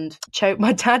ceremony, and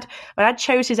my dad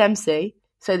chose his MC.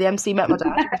 So the MC met my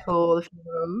dad before the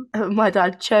funeral. My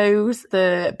dad chose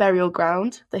the burial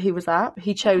ground that he was at.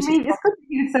 He chose. It's good that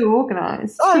he was so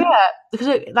organised. Oh yeah,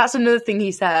 because that's another thing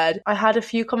he said. I had a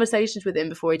few conversations with him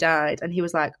before he died, and he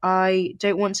was like, "I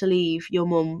don't want to leave your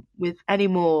mum with any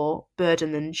more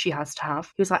burden than she has to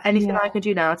have." He was like, "Anything I can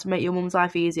do now to make your mum's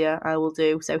life easier, I will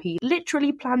do." So he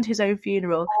literally planned his own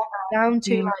funeral. Down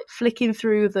to like flicking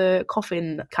through the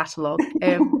coffin catalogue,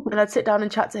 and I'd sit down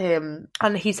and chat to him,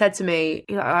 and he said to me,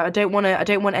 "I don't want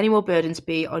any more burden to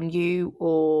be on you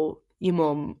or your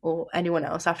mum or anyone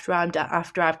else after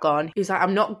I've gone." He's like,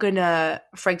 "I'm not gonna,"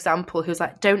 for example, he was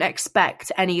like, don't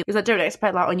expect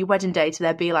like on your wedding day to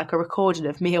there be like a recording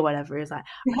of me or whatever. He's like,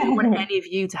 "I don't want any of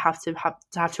you to have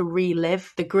to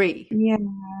relive the grief." Yeah.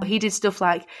 He did stuff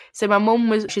like, so my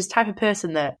mum she's the type of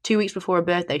person that 2 weeks before her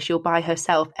birthday she'll buy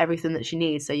herself everything that she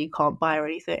needs, so you can't buy her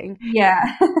anything.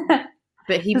 Yeah.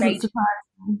 But he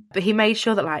made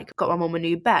sure that, like, got my mum a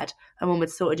new bed, my mum had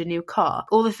sorted a new car.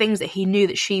 All the things that he knew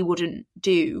that she wouldn't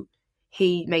do,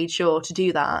 he made sure to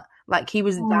do that. Like, he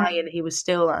was dying, he was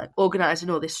still, like, organising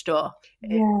all this stuff.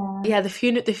 Yeah, the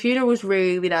funeral was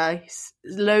really nice.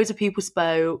 Loads of people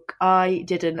spoke. I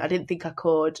didn't think I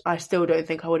could. I still don't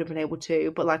think I would have been able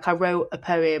to. But, like, I wrote a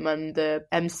poem and the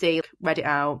MC read it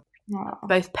out. Wow.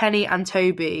 Both Penny and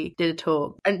Toby did a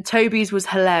talk, and Toby's was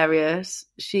hilarious.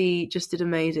 She just did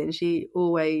amazing. She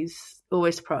always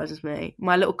always surprises me.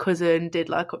 My little cousin did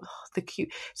like the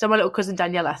cute. So my little cousin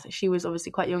Daniela, she was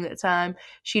obviously quite young at the time.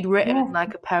 She'd written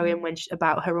like a poem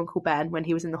about her Uncle Ben when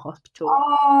he was in the hospital.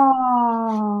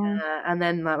 Oh. And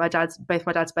then like both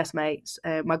my dad's best mates,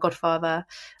 my godfather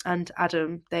and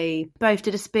Adam, they both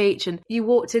did a speech. And you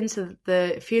walked into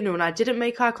the funeral, and I didn't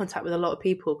make eye contact with a lot of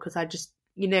people because I just,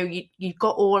 you know, you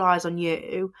got all eyes on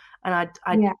you, and I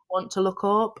didn't want to look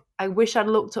up. I wish I'd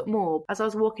looked up more. As I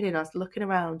was walking in, I was looking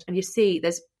around, and you see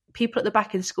there's people at the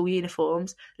back in school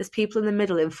uniforms, there's people in the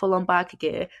middle in full-on biker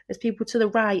gear, there's people to the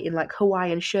right in like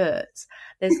Hawaiian shirts.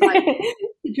 There's like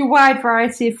such a wide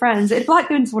variety of friends. It's like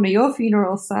going to one of your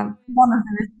funerals, Sam. One of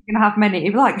them is going to have many.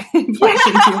 It'd be like one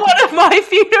of my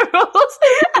funerals.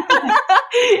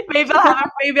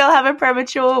 maybe I'll have a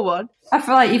premature one. I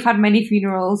feel like you've had many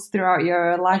funerals throughout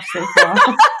your life so far.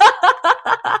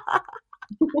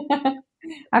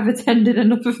 I've attended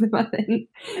enough of them, I think.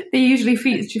 They usually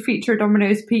feature a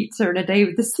Domino's pizza and a day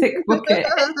with the sick bucket.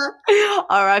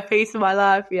 R.I.P. to my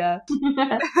life, yeah.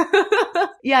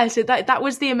 Yeah, so that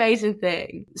was the amazing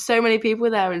thing. So many people were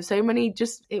there, and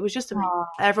it was just amazing.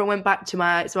 Everyone went back to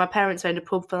my parents owned a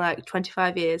pub for like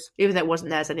 25 years, even though it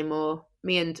wasn't theirs anymore.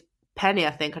 Me and Penny,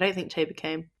 I don't think Toby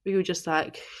came. We were just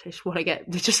like, we just want to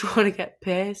get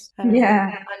pissed. Yeah.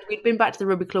 And we'd been back to the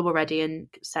rugby club already and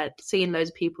seeing loads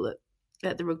of people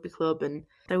at the rugby club, and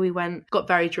then we got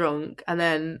very drunk, and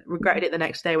then regretted it the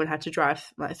next day when I had to drive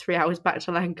like 3 hours back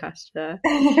to Lancaster.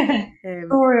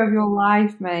 Story of your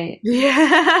life, mate.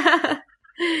 Yeah.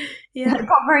 Yeah. I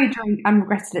got very drunk and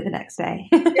regretted it the next day.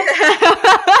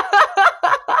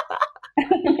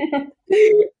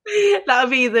 That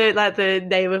would be the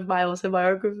name of my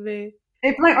autobiography.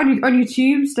 It's like on your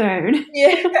tombstone.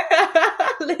 Yeah,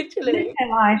 literally.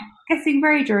 Like, getting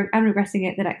very drunk and regretting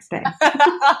it the next day.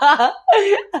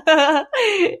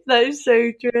 That is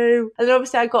so true. And then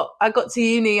obviously I got to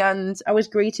uni, and I was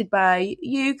greeted by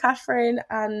you, Catherine,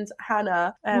 and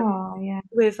Hannah,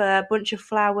 with a bunch of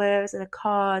flowers and a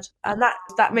card, and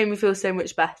that made me feel so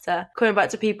much better. Coming back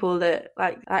to people that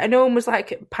like no one was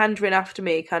like pandering after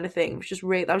me, kind of thing.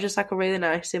 That was just like a really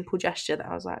nice, simple gesture that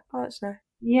I was like, oh, that's nice.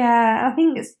 Yeah, I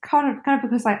think it's kind of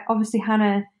because like obviously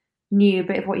Hannah knew a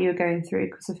bit of what you were going through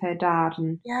because of her dad,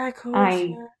 and yeah, of course,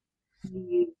 I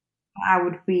knew I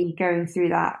would be going through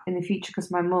that in the future because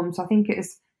my mum. So I think it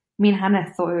was me and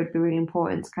Hannah thought it would be really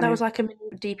important. That was like a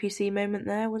DPC moment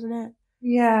there, wasn't it?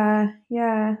 Yeah.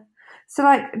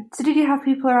 So did you have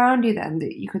people around you then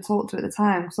that you could talk to at the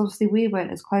time? Because obviously we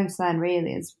weren't as close then,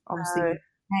 really, as obviously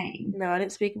No, I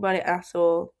didn't speak about it at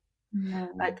all. No.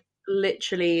 Like,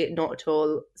 literally not at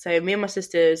all. So me and my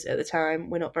sisters at the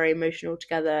time were not very emotional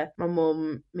together. My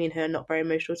mum, me and her, not very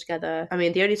emotional together. I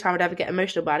mean, the only time I'd ever get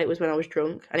emotional about it was when I was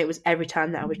drunk, and it was every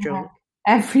time that I was drunk.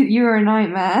 You were a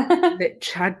nightmare.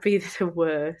 I'd be the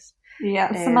worst.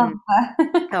 Yeah, Samantha.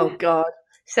 Oh God.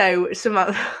 So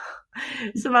Samantha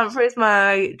is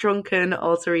my drunken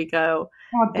alter ego.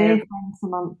 Oh, dear friend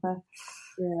Samantha.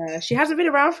 Yeah, she hasn't been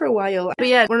around for a while. But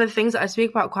yeah, one of the things that I speak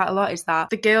about quite a lot is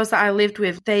that the girls that I lived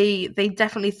with, they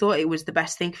definitely thought it was the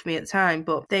best thing for me at the time,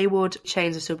 but they would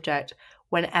change the subject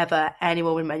whenever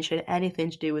anyone would mention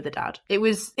anything to do with the dad. It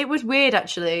was weird,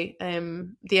 actually,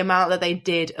 the amount that they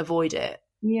did avoid it.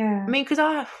 Yeah. I mean, because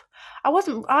I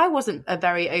wasn't a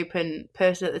very open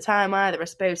person at the time either, I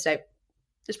suppose, so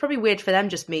it's probably weird for them,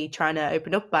 just me trying to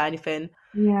open up about anything.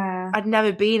 Yeah. I'd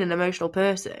never been an emotional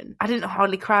person. I didn't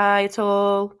hardly cry at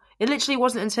all. It literally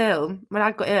wasn't until my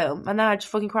dad got ill, and now I just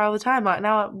fucking cry all the time. Like,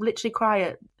 now I literally cry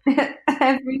at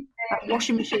everything. Like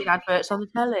washing machine adverts on the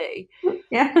telly.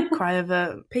 Yeah. Cry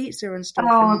over pizza and stuff.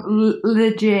 Oh,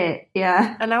 legit,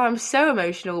 yeah. And now I'm so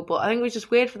emotional, but I think it was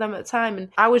just weird for them at the time. And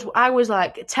I was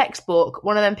like textbook,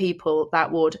 one of them people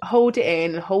that would hold it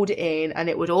in, and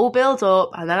it would all build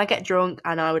up, and then I get drunk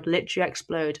and I would literally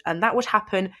explode. And that would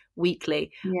happen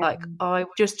weekly. Yeah. Like, I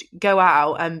would just go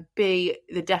out and be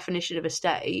the definition of a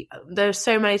state. There's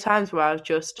so many times where I was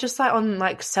just like on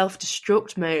like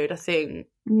self-destruct mode, I think.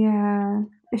 Yeah.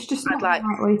 It's just not the right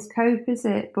way to cope, is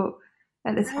it? But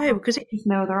at the time, because there's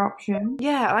no other option.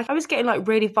 Yeah, like I was getting like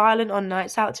really violent on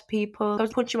nights out to people. I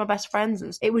was punching my best friends,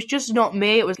 and it was just not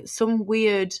me. It was some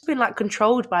weird, been like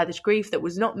controlled by this grief that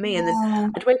was not me. And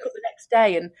then I'd wake up the next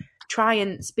day and try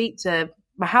and speak to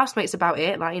my housemates about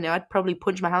it. Like, you know, I'd probably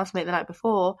punch my housemate the night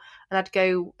before, and I'd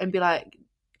go and be like,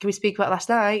 "Can we speak about last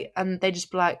night?" And they'd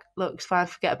just be like, "Look, it's fine,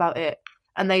 forget about it."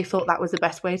 And they thought that was the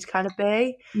best way to kind of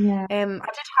be. Yeah. I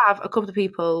did have a couple of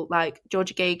people like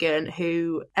Georgia Gagan,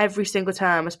 who every single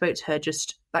time I spoke to her,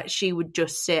 just like she would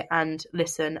just sit and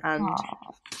listen and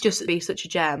just be such a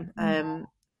gem.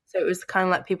 So it was kind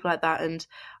of like people like that, and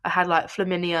I had like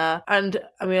Flaminia, and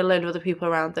I mean a load of other people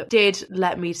around that did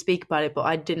let me speak about it, but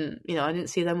I didn't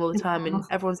see them all the time. And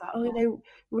everyone's like, oh,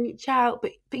 reach out,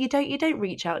 but you don't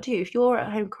reach out, do you? If you're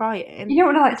at home crying, you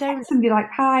don't want to text and be like,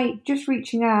 hi, just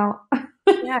reaching out.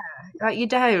 Yeah, like you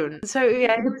don't. So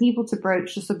yeah, the people to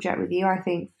broach the subject with you, I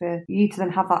think, for you to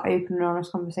then have that open and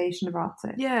honest conversation about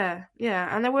it. Yeah,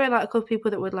 and there were like a couple of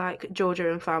people that would like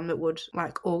Georgia and fam that would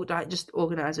like just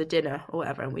organise a dinner or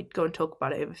whatever, and we'd go and talk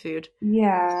about it over food.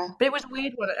 Yeah, but it was a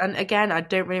weird one, and again, I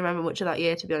don't really remember much of that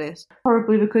year, to be honest.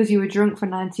 Probably because you were drunk for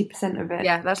 90% of it.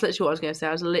 Yeah, that's literally what I was going to say.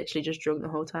 I was literally just drunk the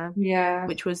whole time. Yeah,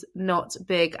 which was not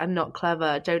big and not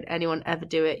clever. Don't anyone ever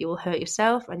do it. You will hurt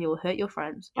yourself and you will hurt your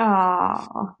friends.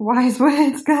 Ah, wise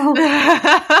words, girl.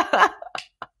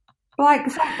 Like,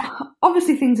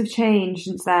 obviously things have changed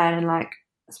since then, and like,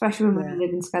 especially when we were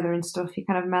living together and stuff, you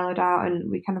kind of mellowed out, and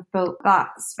we kind of built that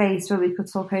space where we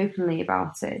could talk openly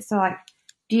about it. So like,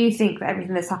 do you think that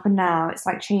everything that's happened now, it's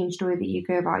like changed the way that you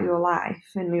go about your life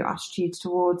and your attitudes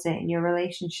towards it and your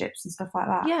relationships and stuff like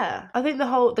that? Yeah, I think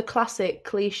the classic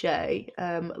cliche,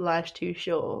 life's too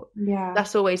short. Yeah,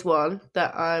 that's always one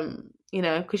that I'm,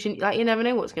 because you never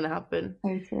know what's going to happen.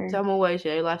 So true. So I'm always,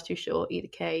 life's too short, eat the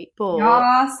cake. But,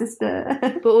 yeah, sister.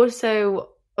 But also,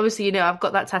 obviously, I've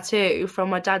got that tattoo from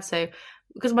my dad, so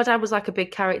because my dad was like a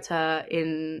big character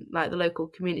in like the local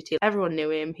community, everyone knew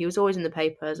him. He was always in the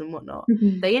papers and whatnot.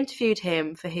 Mm-hmm. They interviewed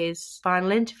him for his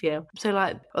final interview. So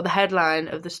the headline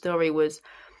of the story was,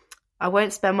 "I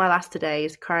won't spend my last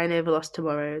days crying over lost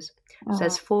tomorrows,"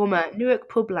 says former Newark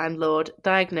pub landlord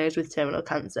diagnosed with terminal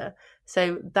cancer.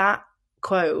 So that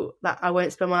quote, that "I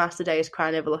won't spend my last days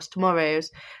crying over lost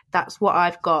tomorrows," that's what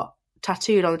I've got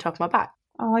tattooed on the top of my back.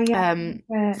 Oh,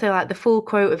 yeah. So like the full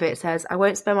quote of it says, "I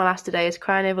won't spend my last days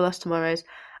crying over lost tomorrows.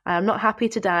 I am not happy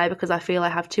to die because I feel I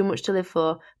have too much to live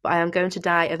for, but I am going to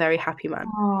die a very happy man."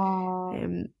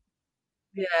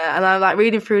 Yeah, and I'm like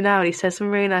reading through now, and he says some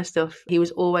really nice stuff. He was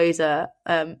always a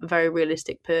very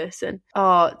realistic person.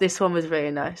 Oh, this one was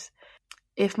really nice.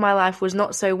 "If my life was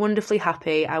not so wonderfully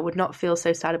happy, I would not feel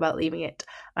so sad about leaving it.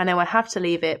 I know I have to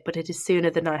leave it, but it is sooner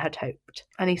than I had hoped."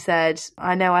 And he said,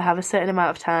 "I know I have a certain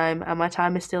amount of time, and my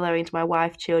time is still owing to my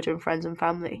wife, children, friends and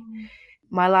family.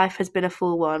 My life has been a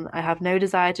full one. I have no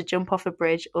desire to jump off a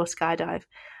bridge or skydive.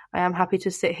 I am happy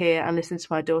to sit here and listen to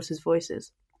my daughter's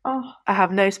voices. I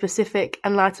have no specific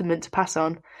enlightenment to pass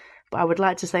on, but I would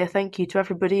like to say a thank you to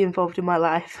everybody involved in my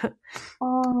life."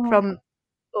 From...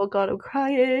 oh God, I'm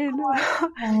crying.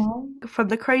 "From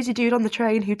the crazy dude on the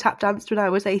train who tap danced when I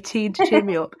was 18 to cheer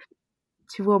me up,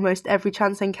 to almost every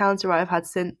chance encounter I've had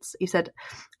since." He said,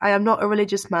 "I am not a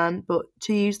religious man, but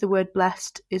to use the word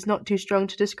blessed is not too strong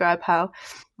to describe how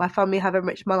my family have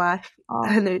enriched my life.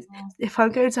 And if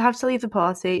I'm going to have to leave the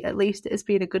party, at least it has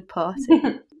been a good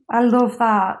party." I love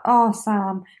that. Oh,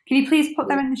 Sam, can you please put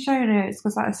them in the show notes,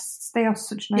 because they are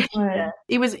such nice words. Yeah.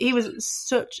 He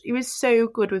was so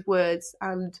good with words,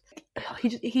 and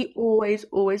he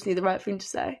always knew the right thing to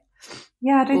say.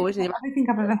 Yeah, I don't think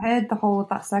I've ever heard the whole of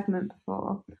that segment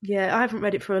before. Yeah, I haven't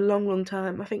read it for a long, long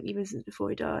time. I think even since before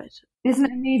he died. Isn't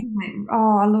it amazing?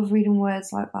 Oh, I love reading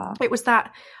words like that. It was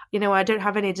that, "I don't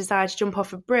have any desire to jump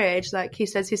off a bridge." Like he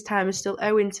says, his time is still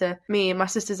owing to me and my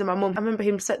sisters and my mum. I remember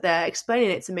him sat there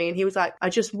explaining it to me, and he was like, "I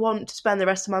just want to spend the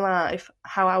rest of my life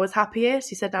how I was happiest."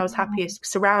 He said, "I was happiest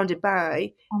surrounded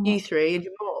by you three and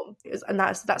your mum." And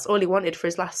that's all he wanted for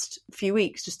his last few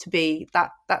weeks, just to be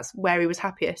that's where he was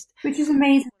happiest. Which is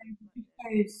amazing.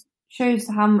 It shows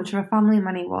how much of a family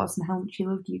man he was and how much he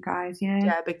loved you guys,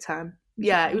 Yeah, big time.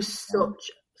 Yeah, it was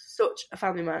such a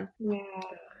family man. Yeah.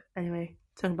 Anyway,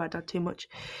 talking about Dad too much.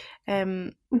 No,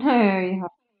 you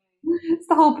haven't. It's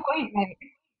the whole point, mate.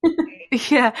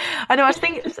 Yeah, I know.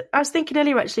 I was thinking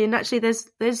earlier actually, and actually,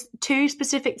 there's two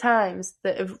specific times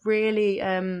that have really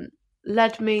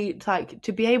led me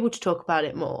to be able to talk about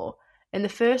it more. And the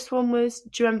first one was,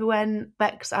 do you remember when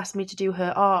Bex asked me to do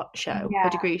her art show, her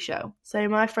degree show? So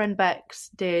my friend Bex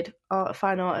did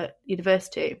fine art at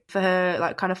university for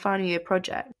her kind of final year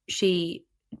project. She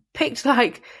picked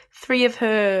 3 of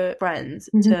her friends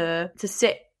to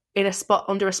sit in a spot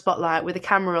under a spotlight with a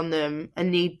camera on them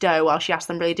and knead dough while she asked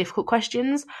them really difficult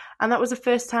questions. And that was the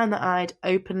first time that I'd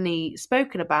openly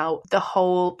spoken about the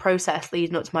whole process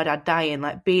leading up to my dad dying,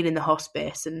 being in the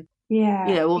hospice and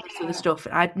all this other stuff.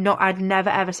 I'd never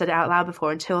ever said it out loud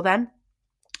before until then.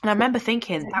 And I remember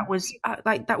thinking that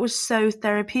was so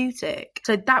therapeutic.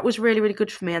 So that was really, really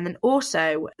good for me. And then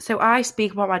also, so I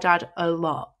speak about my dad a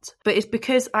lot, but it's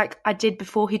because I did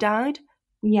before he died.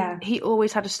 Yeah. He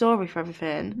always had a story for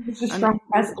everything. It's a strong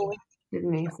presence.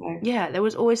 didn't he? So. Yeah, there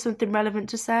was always something relevant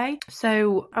to say.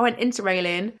 So I went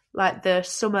interrailing like the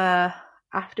summer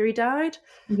after he died.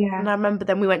 Yeah. And I remember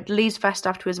then we went to Leeds Fest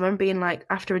afterwards. I remember being like,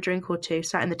 after a drink or two,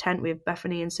 sat in the tent with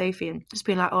Bethany and Sophie and just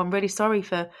being like, oh, I'm really sorry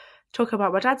for talking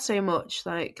about my dad so much.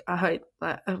 Like, I'm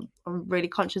really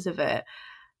conscious of it.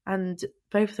 And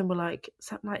both of them were like,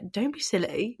 don't be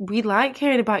silly. We like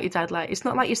hearing about your dad. Like, it's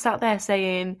not like you sat there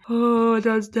saying, oh,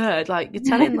 dad's dead. Like, you're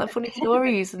telling like funny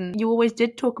stories and you always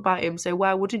did talk about him. So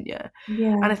why wouldn't you?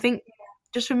 Yeah. And I think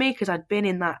just for me, because I'd been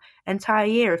in that entire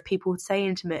year of people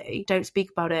saying to me, don't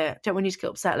speak about it. Don't want you to get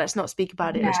upset. Let's not speak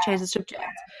about it. Let's change the subject.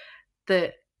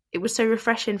 That it was so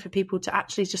refreshing for people to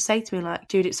actually just say to me like,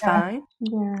 dude, it's fine.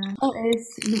 Yeah. It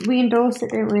is. We endorse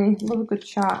it, don't we? Love a good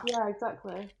chat. Yeah,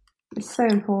 exactly. It's so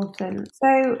important. So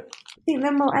I think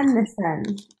then we'll end this then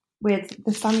with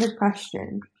the standard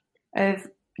question of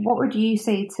what would you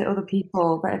say to other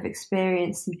people that have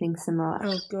experienced something similar?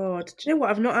 Oh, God. Do you know what?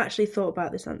 I've not actually thought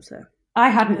about this answer. I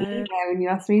hadn't either when you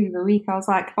asked me the other week. I was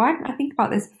like, why didn't I think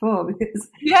about this before? Because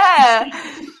yeah,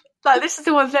 like this is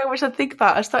the one thing which I think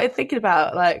about. I started thinking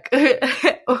about like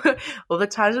all the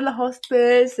times in the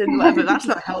hospice and whatever. That's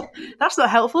not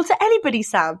helpful to anybody,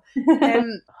 Sam.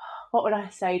 What would I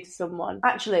say to someone?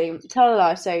 Actually, tell a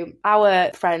lie. So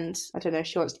our friend, I don't know if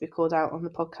she wants to be called out on the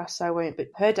podcast, so I won't, but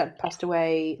her dad passed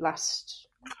away last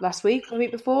week, the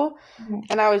week before,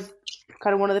 and I was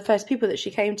kind of one of the first people that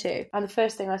she came to. And the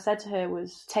first thing I said to her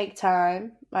was, take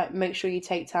time, like make sure you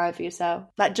take time for yourself.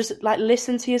 Like just like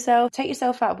listen to yourself, take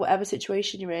yourself out of whatever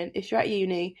situation you're in. If you're at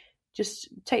uni, just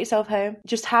take yourself home.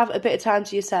 Just have a bit of time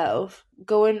to yourself.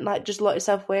 Go and like just lock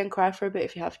yourself away and cry for a bit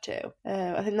if you have to.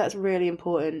 I think that's really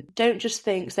important. Don't just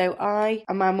think. So I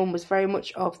and my mum was very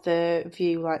much of the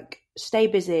view like stay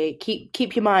busy,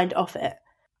 keep your mind off it.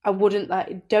 I wouldn't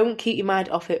don't keep your mind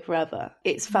off it forever.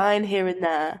 It's fine here and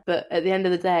there, but at the end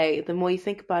of the day, the more you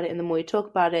think about it and the more you talk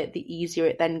about it, the easier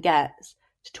it then gets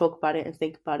to talk about it and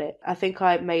think about it. I think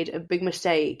I made a big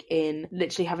mistake in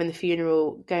literally having the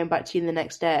funeral, going back to uni the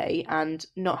next day and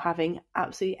not having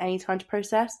absolutely any time to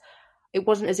process. It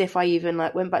wasn't as if I even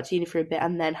went back to uni for a bit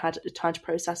and then had time to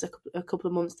process a couple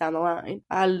of months down the line.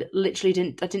 I literally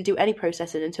didn't do any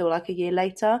processing until a year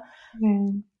later.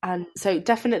 Mm. And so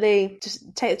definitely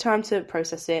just take the time to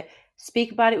process it.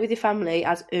 Speak about it with your family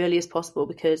as early as possible,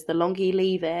 because the longer you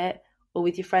leave it, or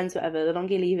with your friends, whatever, the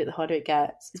longer you leave it, the harder it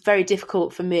gets. It's very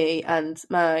difficult for me and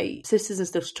my sisters and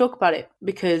stuff to talk about it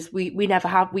because we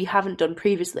haven't done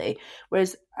previously.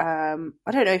 Whereas I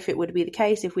don't know if it would be the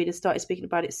case if we'd have started speaking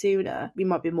about it sooner. We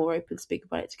might be more open to speak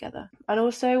about it together. And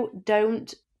also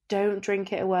don't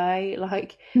drink it away.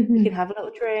 You can have a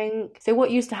little drink. So what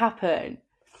used to happen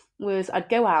was I'd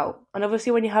go out, and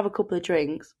obviously when you have a couple of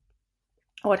drinks,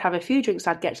 or I'd have a few drinks,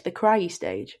 I'd get to the cryy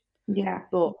stage. Yeah.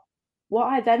 But what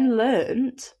I then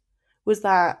learnt was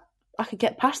that I could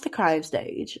get past the crying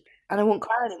stage and I won't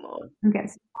cry anymore. And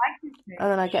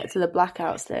then I get to the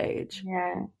blackout stage.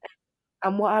 Yeah.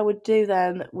 And what I would do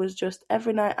then was just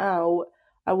every night out,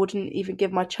 I wouldn't even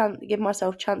give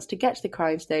myself a chance to get to the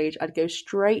crying stage. I'd go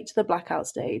straight to the blackout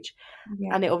stage.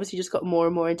 Yeah. And it obviously just got more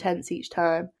and more intense each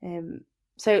time.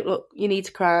 So look, you need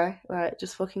to cry.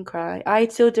 Just fucking cry. I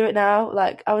still do it now.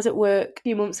 I was at work a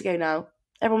few months ago now.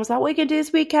 Everyone was like, what are you going to do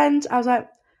this weekend? I was like,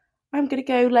 I'm going to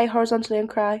go lay horizontally and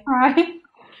cry. Right.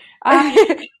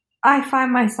 I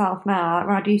find myself now,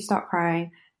 when I do start crying,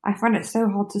 I find it so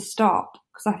hard to stop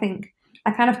because I think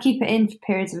I kind of keep it in for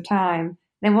periods of time.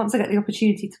 Then once I get the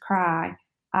opportunity to cry,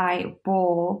 I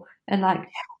bawl. And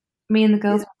me and the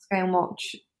girls want to go and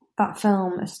watch that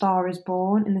film, A Star Is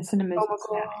Born, in the cinemas. Oh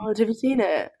my God, have you seen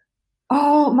it?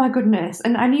 Oh my goodness.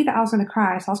 And I knew that I was going to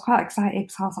cry, so I was quite excited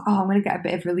because I was like, I'm going to get a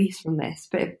bit of release from this,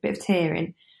 bit of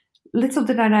tearing. Little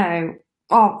did I know,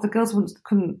 the girls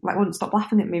wouldn't stop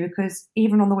laughing at me because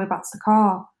even on the way back to the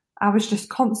car, I was just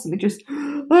constantly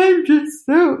I'm just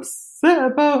so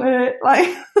upset about it.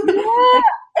 I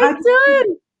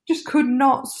just could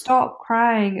not stop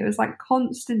crying. It was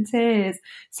constant tears.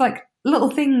 It's little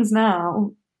things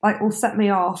now will set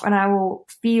me off, and I will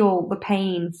feel the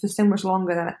pain for so much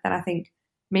longer than I think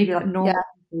maybe normal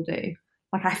people do.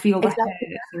 I feel the hurt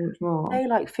so much more.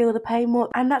 They feel the pain more,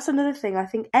 and that's another thing. I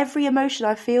think every emotion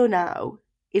I feel now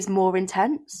is more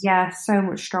intense. Yeah, so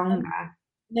much stronger.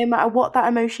 No matter what that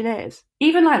emotion is.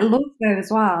 Even love though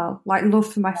as well.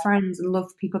 Love for my friends and love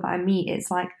for people that I meet. It's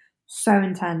so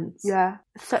intense. Yeah.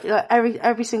 So,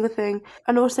 every single thing,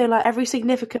 and also every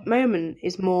significant moment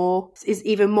is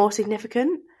even more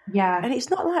significant. Yeah. And it's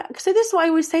not so this is what I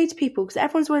always say to people, because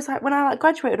everyone's always when I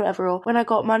graduated or whatever, or when I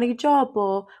got my new job,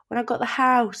 or when I got the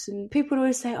house, and people would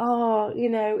always say,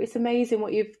 it's amazing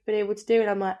what you've been able to do. And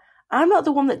I'm like, I'm not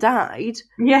the one that died.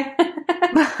 Yeah.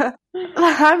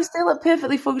 I'm still a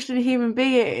perfectly functioning human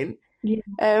being. Yeah.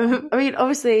 I mean,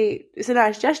 obviously, it's a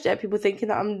nice gesture, people thinking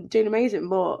that I'm doing amazing,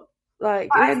 but like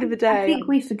at the end of the day, I think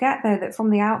we forget though that from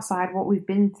the outside, what we've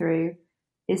been through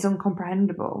is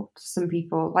incomprehensible to some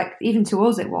people. Like even to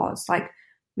us, it was like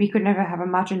we could never have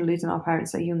imagined losing our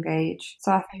parents at a young age.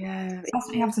 So I think that's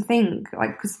what you have to think.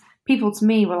 Like, because people to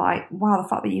me were like, "Wow, the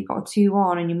fact that you got a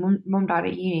 2-1 and your mum died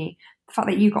at uni, the fact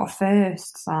that you got a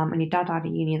first, Sam, and your dad died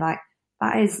at uni, like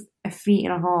that is a feat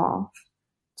and a half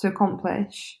to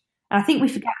accomplish." And I think we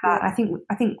forget that. I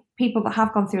think people that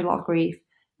have gone through a lot of grief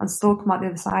and still come out the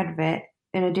other side of it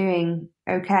and are doing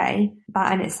okay,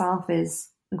 that in itself is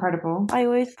incredible. I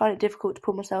always find it difficult to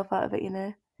pull myself out of it, you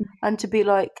know, and to be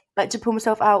like to pull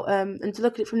myself out and to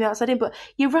look at it from the outside in. But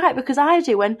you're right, because I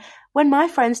do when my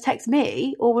friends text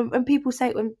me, or when people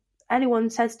say, when anyone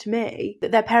says to me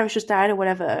that their parents just died or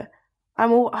whatever,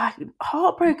 I'm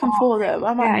heartbroken for them.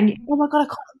 I'm like, oh my God, I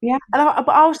can't. Yeah. But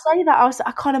I'll say that.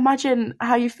 I can't imagine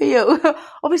how you feel.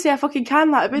 Obviously, I fucking can.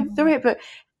 Like, I've been through it, but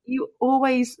you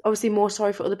always obviously more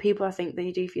sorry for other people, I think, than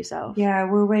you do for yourself. Yeah,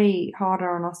 we're way harder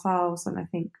on ourselves than I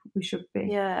think we should be.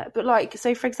 Yeah, but like,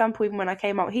 so for example, even when I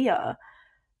came out here,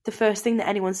 the first thing that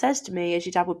anyone says to me is,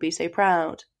 "Your dad would be so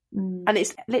proud." And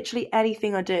it's literally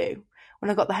anything I do. When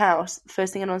I got the house, the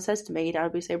first thing anyone says to me, "Your dad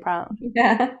would be so proud."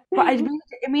 Yeah. But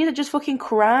it means I just fucking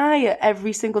cry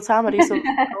every single time I do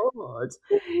something good.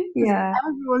 Yeah.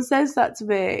 Everyone says that to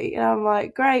me. And I'm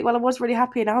like, great, well, I was really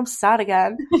happy, and now I'm sad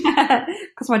again.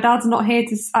 Because my dad's not here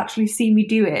to actually see me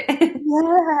do it.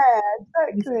 Yeah,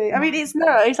 exactly. I mean, it's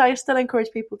nice. I still encourage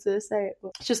people to say it,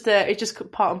 but it's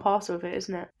just part and parcel of it,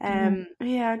 isn't it?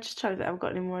 Yeah, I'm just trying to think if I've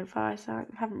got any more advice. I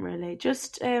haven't really.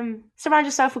 Just surround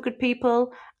yourself with good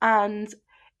people, and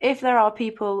if there are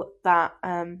people that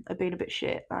are being a bit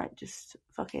shit, like, just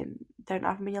fucking don't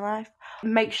have them in your life.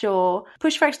 Make sure,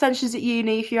 push for extensions at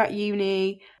uni if you're at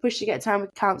uni, push to get time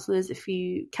with counsellors if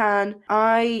you can.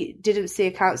 I didn't see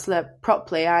a counsellor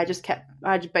properly. I just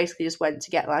basically just went to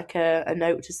get like a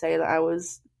note to say that I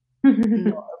was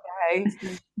not okay.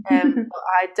 But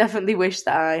I definitely wish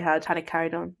that I had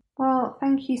carried on. Well,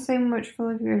 thank you so much for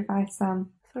all of your advice, Sam.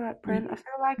 It's all right, Brent. I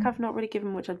feel like I've not really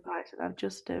given much advice, and I've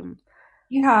just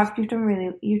You have. You've done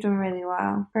really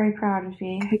well. Very proud of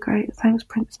you. Okay, great. Thanks,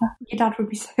 Princess. Your dad would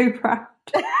be so proud.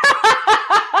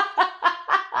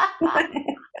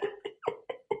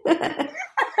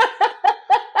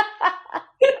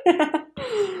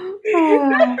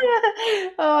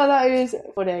 Oh, that is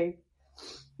funny.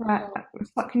 Right,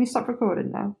 can you stop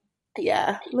recording now?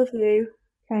 Yeah, love you.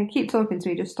 Okay, keep talking to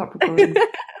me, just stop recording.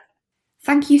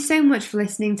 Thank you so much for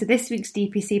listening to this week's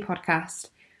DPC podcast.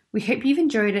 We hope you've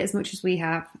enjoyed it as much as we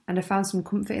have and have found some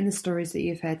comfort in the stories that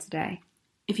you've heard today.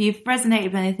 If you've resonated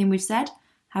with anything we've said,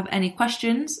 have any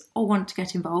questions, or want to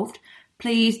get involved,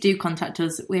 please do contact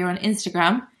us. We're on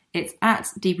Instagram. It's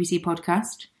 @DPC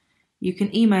Podcast. You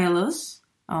can email us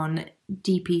on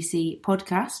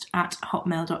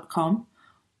dpcpodcast@hotmail.com,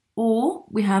 or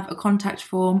we have a contact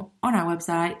form on our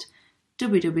website,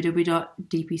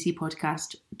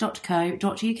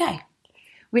 www.dpcpodcast.co.uk.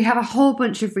 We have a whole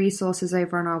bunch of resources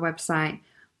over on our website.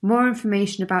 More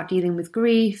information about dealing with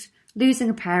grief, losing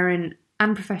a parent,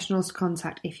 and professionals to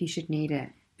contact if you should need it.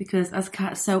 Because as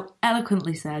Kat so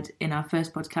eloquently said in our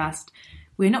first podcast,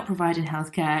 we're not providing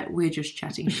healthcare, we're just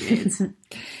chatting shit.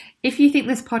 If you think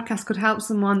this podcast could help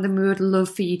someone, then we would love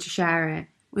for you to share it.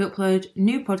 We upload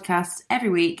new podcasts every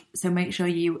week, so make sure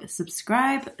you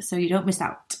subscribe so you don't miss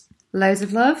out. Loads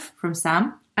of love from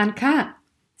Sam and Kat.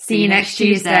 See you next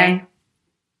Tuesday.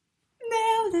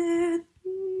 Nailed it.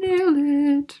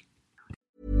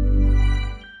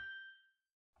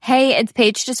 Hey, it's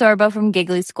Paige DeSorbo from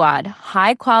Giggly Squad.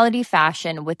 High quality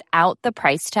fashion without the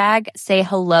price tag. Say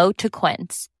hello to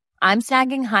Quince. I'm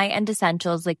snagging high-end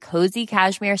essentials like cozy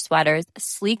cashmere sweaters,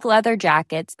 sleek leather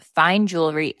jackets, fine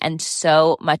jewelry, and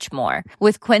so much more.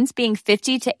 With Quince being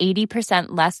 50 to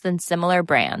 80% less than similar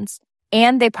brands.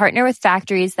 And they partner with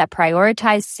factories that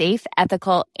prioritize safe,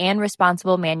 ethical, and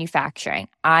responsible manufacturing.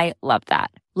 I love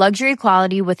that. Luxury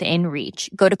quality within reach.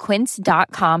 Go to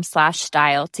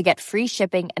quince.com/style to get free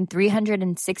shipping and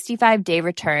 365-day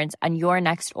returns on your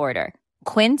next order.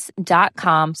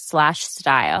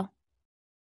 Quince.com/style.